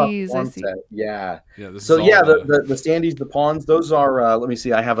standees. I see. Yeah. The standees, the pawns. Those are. Let me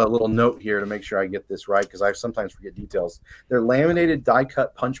see. I have a little note here to make sure I get this right because I sometimes forget details. They're laminated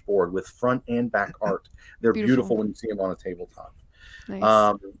die-cut punch board with front and back art. They're beautiful when you see them on a tabletop.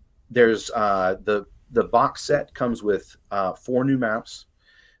 Nice. There's the box set comes with 4 new maps.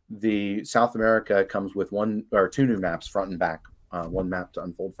 The South America comes with 1 or 2 new maps, front and back. 1 map to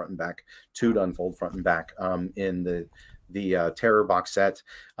unfold front and back, 2 to unfold front and back. In the Terror box set,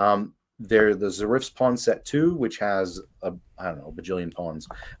 there's the Rifts pawn set 2, which has a bajillion pawns.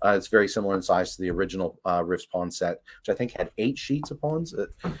 It's very similar in size to the original Rifts pawn set, which I think had 8 sheets of pawns,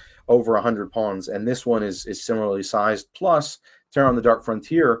 over 100 pawns. And this one is similarly sized. Plus, Terror on the Dark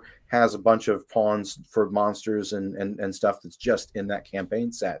Frontier has a bunch of pawns for monsters and stuff that's just in that campaign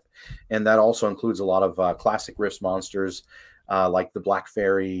set. And that also includes a lot of classic Rifts monsters, like the Black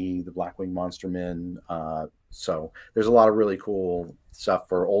Fairy, the Blackwing Monstermen. So there's a lot of really cool stuff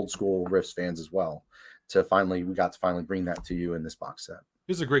for old school Rifts fans as well. We got to finally bring that to you in this box set.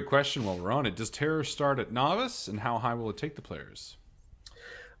 Here's a great question while we're on it. Does Terror start at novice, and how high will it take the players?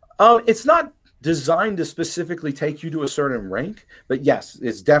 It's not designed to specifically take you to a certain rank, but yes,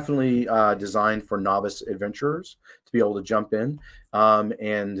 it's definitely designed for novice adventurers to be able to jump in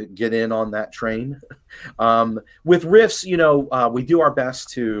and get in on that train. With Rifts, you know, we do our best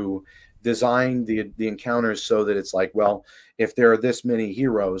to design the encounters so that it's like, well, if there are this many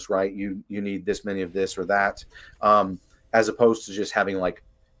heroes, right, you need this many of this or that, as opposed to just having like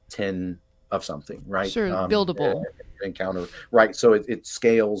 10 of something, right? Sure, buildable encounter, right? So it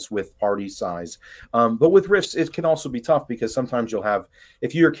scales with party size. But with Rifts, it can also be tough because sometimes you'll have,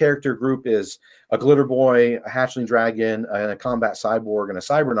 if your character group is a glitter boy, a hatchling dragon, and a combat cyborg, and a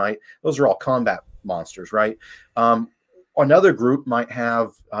cyber knight, those are all combat monsters, right? Another group might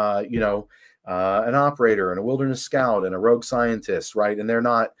have, you know, an operator and a wilderness scout and a rogue scientist, right? And they're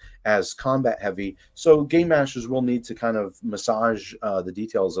not as combat heavy. So game masters will need to kind of massage the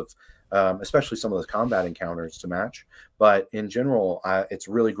details of especially some of those combat encounters to match. But in general, it's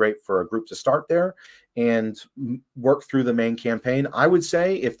really great for a group to start there and work through the main campaign. I would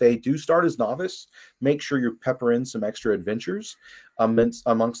say if they do start as novice, make sure you pepper in some extra adventures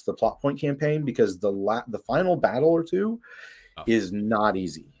amongst the plot point campaign, because the final battle or two is not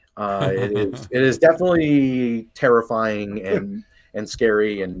easy. It is definitely terrifying and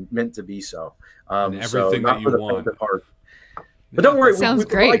scary and meant to be so. And everything that you want. But don't worry, Sounds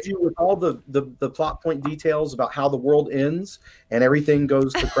we great. provide you with all the plot point details about how the world ends and everything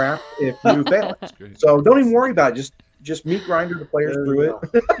goes to crap if you fail it. So don't even worry about it. Just meat grinder the players through it.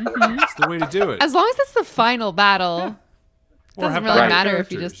 It's the way to do it. As long as it's the final battle, Or doesn't have really better matter if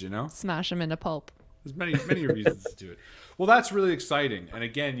you characters, just smash them into pulp. There's many reasons to do it. Well, that's really exciting. And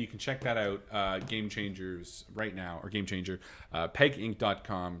again, you can check that out, Game Changers right now, or Game Changer,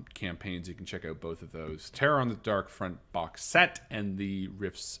 peginc.com campaigns. You can check out both of those. Terror on the Dark front box set and the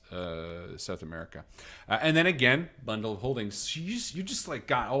Rifts South America. And then again, bundle of holdings. You just like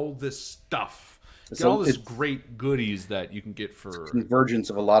got all this stuff. Got all this great goodies that you can get for convergence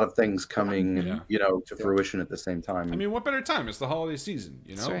of a lot of things coming, you know, to fruition at the same time. I mean, what better time? It's the holiday season,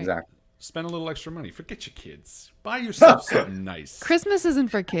 you know? Right. Exactly. Spend a little extra money. Forget your kids. Buy yourself something nice. Christmas isn't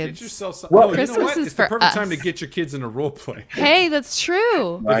for Get kids. yourself something. Well, No, Christmas you know what? is It's the for perfect time us. to get your kids into role play. Hey, that's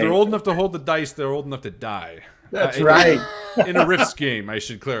true. If Right. they're old enough to hold the dice, they're old enough to die. That's right. In a Rifts game, I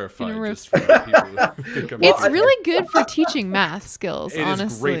should clarify. In a Just for people who think I'm It's wrong. really good for teaching math skills, It honestly.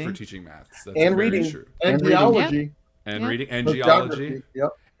 is great for teaching math. That's And very reading. True. And And reading. geology. And Yeah. reading and But geology Yep.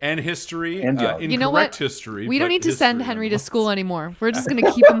 and history. And geology. You know what? Incorrect history. We don't but need to send history Henry to nonetheless. school anymore. We're just going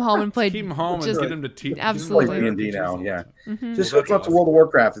to keep him home and play. Keep him home and just- get him to teach. Absolutely. Play D&D now, yeah. Mhm. Just Well, hook him up that's to World of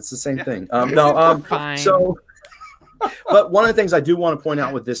Warcraft. It's the same thing. Fine. So, but one of the things I do want to point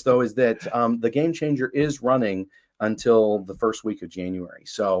out with this, though, is that the Game Changer is running until the first week of January.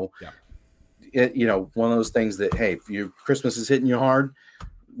 So, you know, one of those things that, hey, if your Christmas is hitting you hard,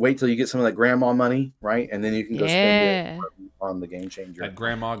 wait till you get some of that grandma money, right? And then you can go spend it on the Game Changer. At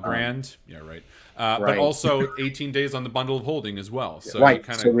Grandma Grand. Yeah, right. But right. also 18 days on the bundle of holding as well. So right.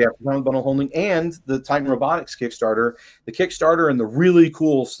 Kinda... So we have the bundle holding and the Titan Robotics Kickstarter. The Kickstarter and the really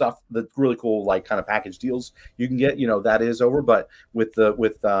cool stuff, the really cool like kind of package deals you can get, you know, that is over. But with the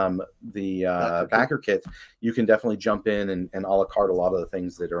backer kit, you can definitely jump in and a la carte a lot of the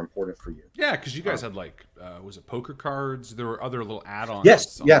things that are important for you. Yeah, because you guys had like, was it poker cards? There were other little add-ons.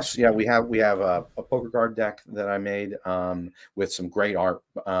 Yes. Yeah, we have a poker card deck that I made with some great art,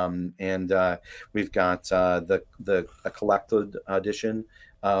 and we've got a collected edition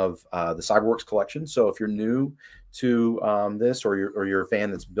of the Cyberworks collection. So if you're new to this, or you're a fan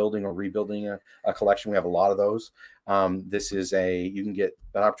that's building or rebuilding a collection, we have a lot of those. This is you can get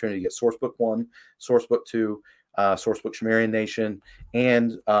an opportunity to get Sourcebook 1, Sourcebook 2, Sourcebook Sumerian Nation,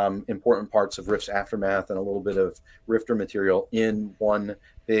 and important parts of Rift's Aftermath and a little bit of Rifter material in one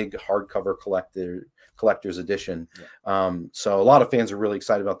big hardcover collector's edition. Yeah. So a lot of fans are really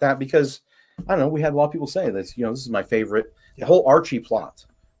excited about that because, I don't know, we had a lot of people say this, you know, this is my favorite. The whole Archie plot,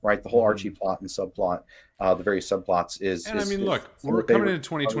 right? The whole Archie plot and subplot, the various subplots is. And I mean, look, we're coming into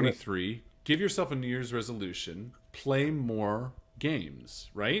 2023. Give yourself a New Year's resolution. Play more games,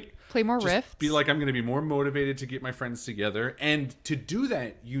 right? Play more Rifts. Be like, I'm going to be more motivated to get my friends together. And to do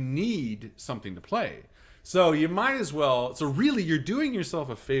that, you need something to play. So you might as well. So really, you're doing yourself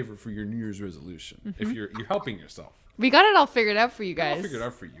a favor for your New Year's resolution. If you're helping yourself. We got it all figured out for you guys. I'll figure it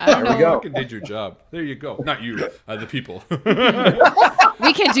out for you. I don't There we know. go. You fucking did your job. There you go. Not you, the people.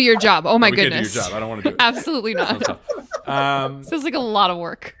 We can't do your job. Oh my we goodness. can't do your job. I don't want to do it. Absolutely not. Sounds tough. Sounds like a lot of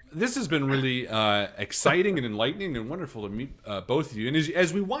work. This has been really exciting and enlightening and wonderful to meet both of you. And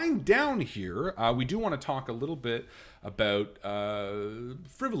as we wind down here, we do want to talk a little bit about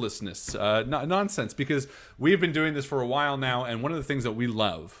frivolousness, nonsense, because we've been doing this for a while now. And one of the things that we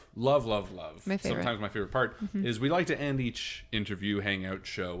love, sometimes my favorite part, is we like to end each interview, hangout,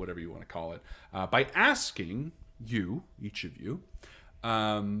 show, whatever you want to call it, by asking you, each of you,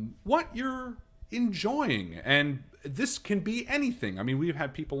 what you're enjoying. And this can be anything. I mean, we've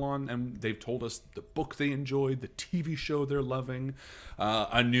had people on and they've told us the book they enjoyed, the TV show they're loving,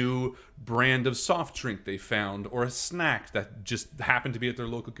 a new brand of soft drink they found, or a snack that just happened to be at their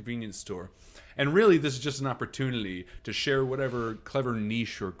local convenience store. And really, this is just an opportunity to share whatever clever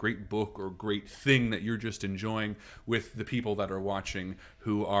niche or great book or great thing that you're just enjoying with the people that are watching,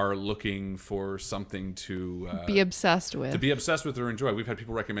 who are looking for something to be obsessed with. Or enjoy. We've had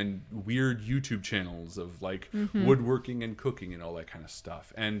people recommend weird YouTube channels of like woodworking and cooking and all that kind of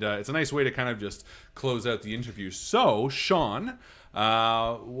stuff. And it's a nice way to kind of just close out the interview. So, Sean,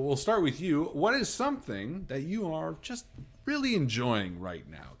 we'll start with you. What is something that you are just really enjoying right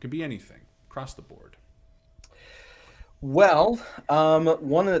now? It can be anything. Across the board. Well,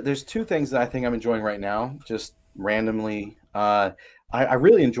 there's two things that I think I'm enjoying right now, just randomly. I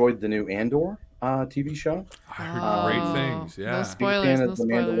really enjoyed the new Andor TV show. I heard great things. Yeah, no spoilers. No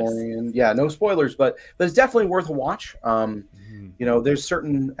spoilers. Mandalorian. Yeah, no spoilers, but it's definitely worth a watch. You know, there's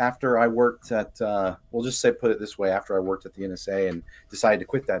certain, after I worked at, we'll just say, put it this way, after I worked at the NSA and decided to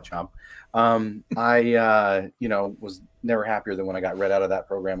quit that job, I, you know, was never happier than when I got read out of that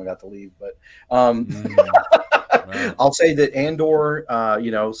program and got to leave. But Right. I'll say that Andor,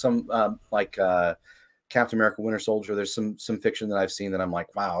 you know, some like Captain America: Winter Soldier, there's some fiction that I've seen that I'm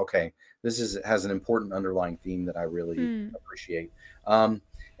like, wow, okay, this has an important underlying theme that I really appreciate. And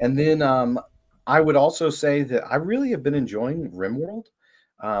then I would also say that I really have been enjoying RimWorld.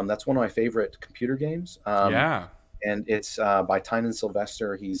 That's one of my favorite computer games. Yeah. And it's by Tynan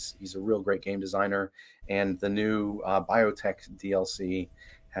Sylvester. He's a real great game designer. And the new Biotech DLC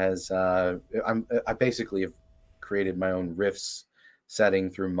has I basically have created my own Rifts setting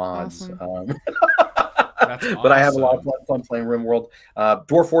through mods. Awesome. That's awesome. But I have a lot of fun playing RimWorld.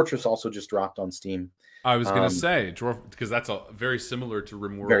 Dwarf Fortress also just dropped on Steam. I was going to say Dwarf, because that's very similar to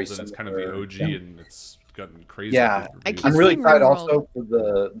RimWorld, and it's kind of the OG, and it's gotten crazy. Yeah, I'm really excited also for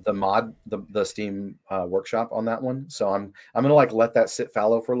the mod, the Steam workshop on that one. So I'm gonna like let that sit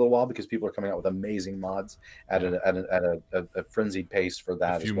fallow for a little while, because people are coming out with amazing mods at a frenzied pace for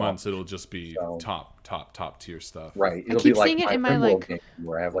that. A few months, it'll just be top tier stuff. Right. I keep seeing it in my like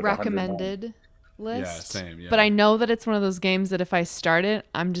recommended list. Yeah, same. Yeah. But I know that it's one of those games that if I start it,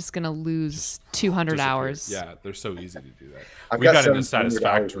 I'm just gonna lose 200 hours. Yeah, they're so easy to do that. We got into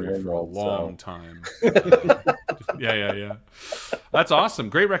Satisfactory for a long time. Yeah. That's awesome.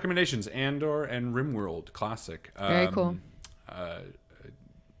 Great recommendations. Andor and RimWorld, classic. Very cool. I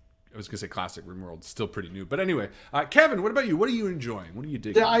was gonna say classic. RimWorld, still pretty new, but anyway. Kevin, what about you? What are you enjoying? What are you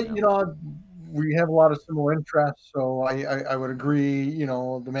digging? Yeah, you know, we have a lot of similar interests, so I would agree. You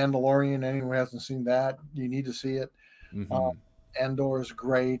know, The Mandalorian. Anyone who hasn't seen that, you need to see it. Andor is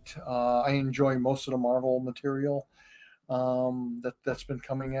great. I enjoy most of the Marvel material that's been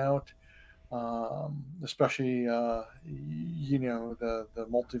coming out, especially you know, the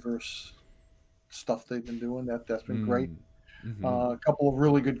multiverse stuff they've been doing. That's been great. A couple of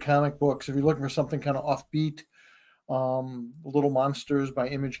really good comic books. If you're looking for something kind of offbeat, Little Monsters by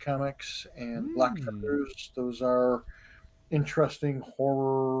Image Comics and Black Feathers. Those are interesting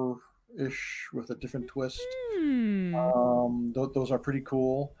horror-ish with a different twist. Those are pretty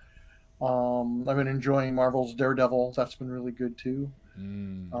cool. I've been enjoying Marvel's Daredevil. That's been really good too.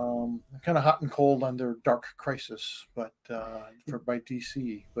 I'm kind of hot and cold on their Dark Crisis, but by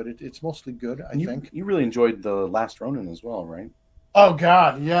DC. But it's mostly good, I think. You really enjoyed The Last Ronin as well, right? Oh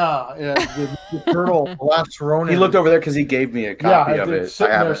God, yeah. The Turtle, The Last Ronin. He looked over there because he gave me a copy of it. I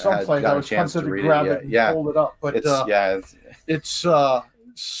haven't someplace. I was tempted to grab it and hold it up, but it's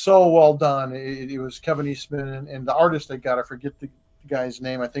so well done. It was Kevin Eastman and the artist they got. I forget the guy's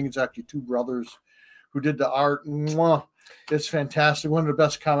name. I think it's actually two brothers who did the art. Mwah. It's fantastic. One of the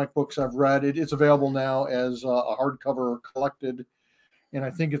best comic books I've read. It's available now as a hardcover collected, and I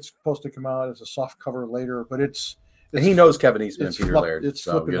think it's supposed to come out as a soft cover later. But and he knows Kevin Eastman and Peter Laird. It's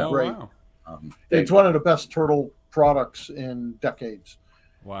flipping great. Wow. It's one of the best Turtle products in decades.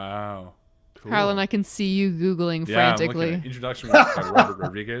 Wow. Cool. Harlan, I can see you Googling Yeah, I'm frantically. looking at Introduction by Robert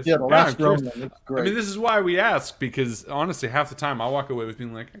Rodriguez. Yeah, the last I'm curious. Roman. It's I great. mean, this is why we ask, because honestly, half the time I walk away with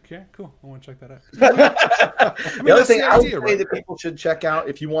being like, okay, cool, I want to check that out. The other thing the I would idea, say right? that people should check out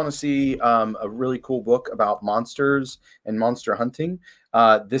if you want to see a really cool book about monsters and monster hunting.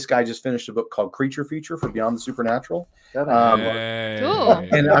 This guy just finished a book called Creature Feature for Beyond the Supernatural. Cool.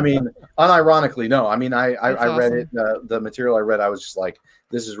 And I mean, unironically, no. I mean, I read it. The material I read, I was just like,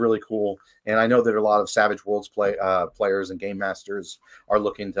 this is really cool. And I know that a lot of Savage Worlds players and game masters are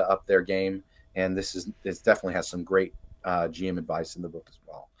looking to up their game. And this definitely has some great GM advice in the book as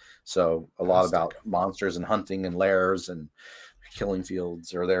well. So a lot about monsters and hunting and lairs and killing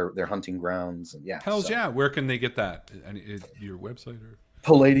fields or their hunting grounds. And yeah. Hells yeah. Where can they get that? Your website or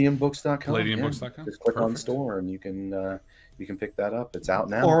Palladiumbooks.com. Palladiumbooks.com. Just click on store and you can pick that up. It's out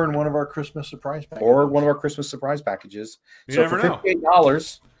now. Or in one of our Christmas surprise packages. Or one of our Christmas surprise packages. You so never for know.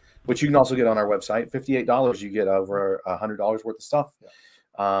 $58, which you can also get on our website, $58 you get over $100 worth of stuff.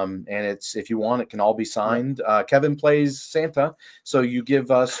 And it's, if you want, it can all be signed. Kevin plays Santa, so you give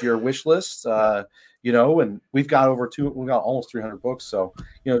us your wish list. You know, and we've got almost 300 books. So,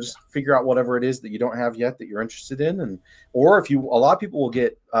 you know, just figure out whatever it is that you don't have yet that you're interested in. And, or a lot of people will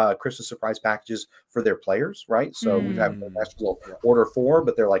get Christmas surprise packages for their players, right? So we've had players will order 4,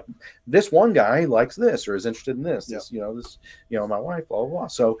 but they're like, this one guy likes this or is interested in this, my wife, blah, blah, blah.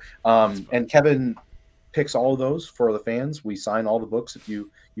 So, and Kevin picks all of those for the fans. We sign all the books if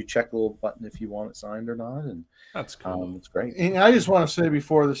you check the little button if you want it signed or not. And that's cool. It's great. And I just want to say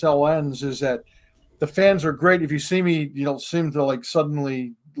before this all ends is that the fans are great. If you see me, you don't seem to like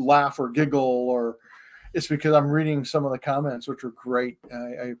suddenly laugh or giggle, or it's because I'm reading some of the comments, which are great.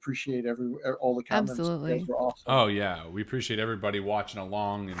 I appreciate all the comments. Absolutely. Those were awesome. Oh yeah, we appreciate everybody watching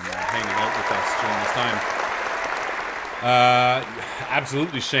along and hanging out with us during this time.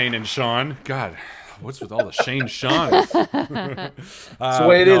 Absolutely, Shane and Sean. God, what's with all the Shane Sean's? It's the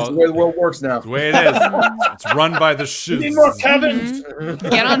way it is. The way the world works now. It's the way it is. It's run by the shoes. Need more Kevins.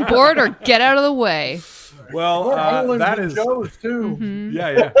 Get on board or get out of the way. Well, that is Joe's too.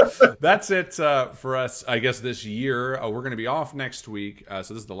 yeah. That's it for us, I guess, this year. We're going to be off next week, so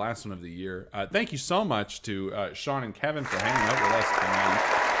this is the last one of the year. Thank you so much to Sean and Kevin for hanging out with us tonight.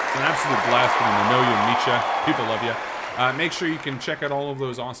 It's an absolute blast getting to know you and meet you. People love you. Make sure you can check out all of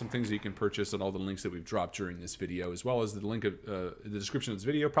those awesome things that you can purchase and all the links that we've dropped during this video, as well as the link of the description of this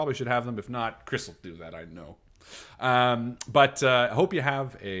video. Probably should have them. If not, Chris will do that, I know. But I hope you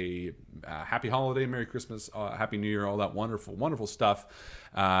have a happy holiday, Merry Christmas, Happy New Year, all that wonderful, wonderful stuff.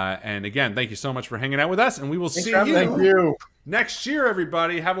 And again, thank you so much for hanging out with us, and we will see you next year,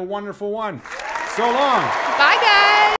 everybody. Have a wonderful one. So long. Bye, guys.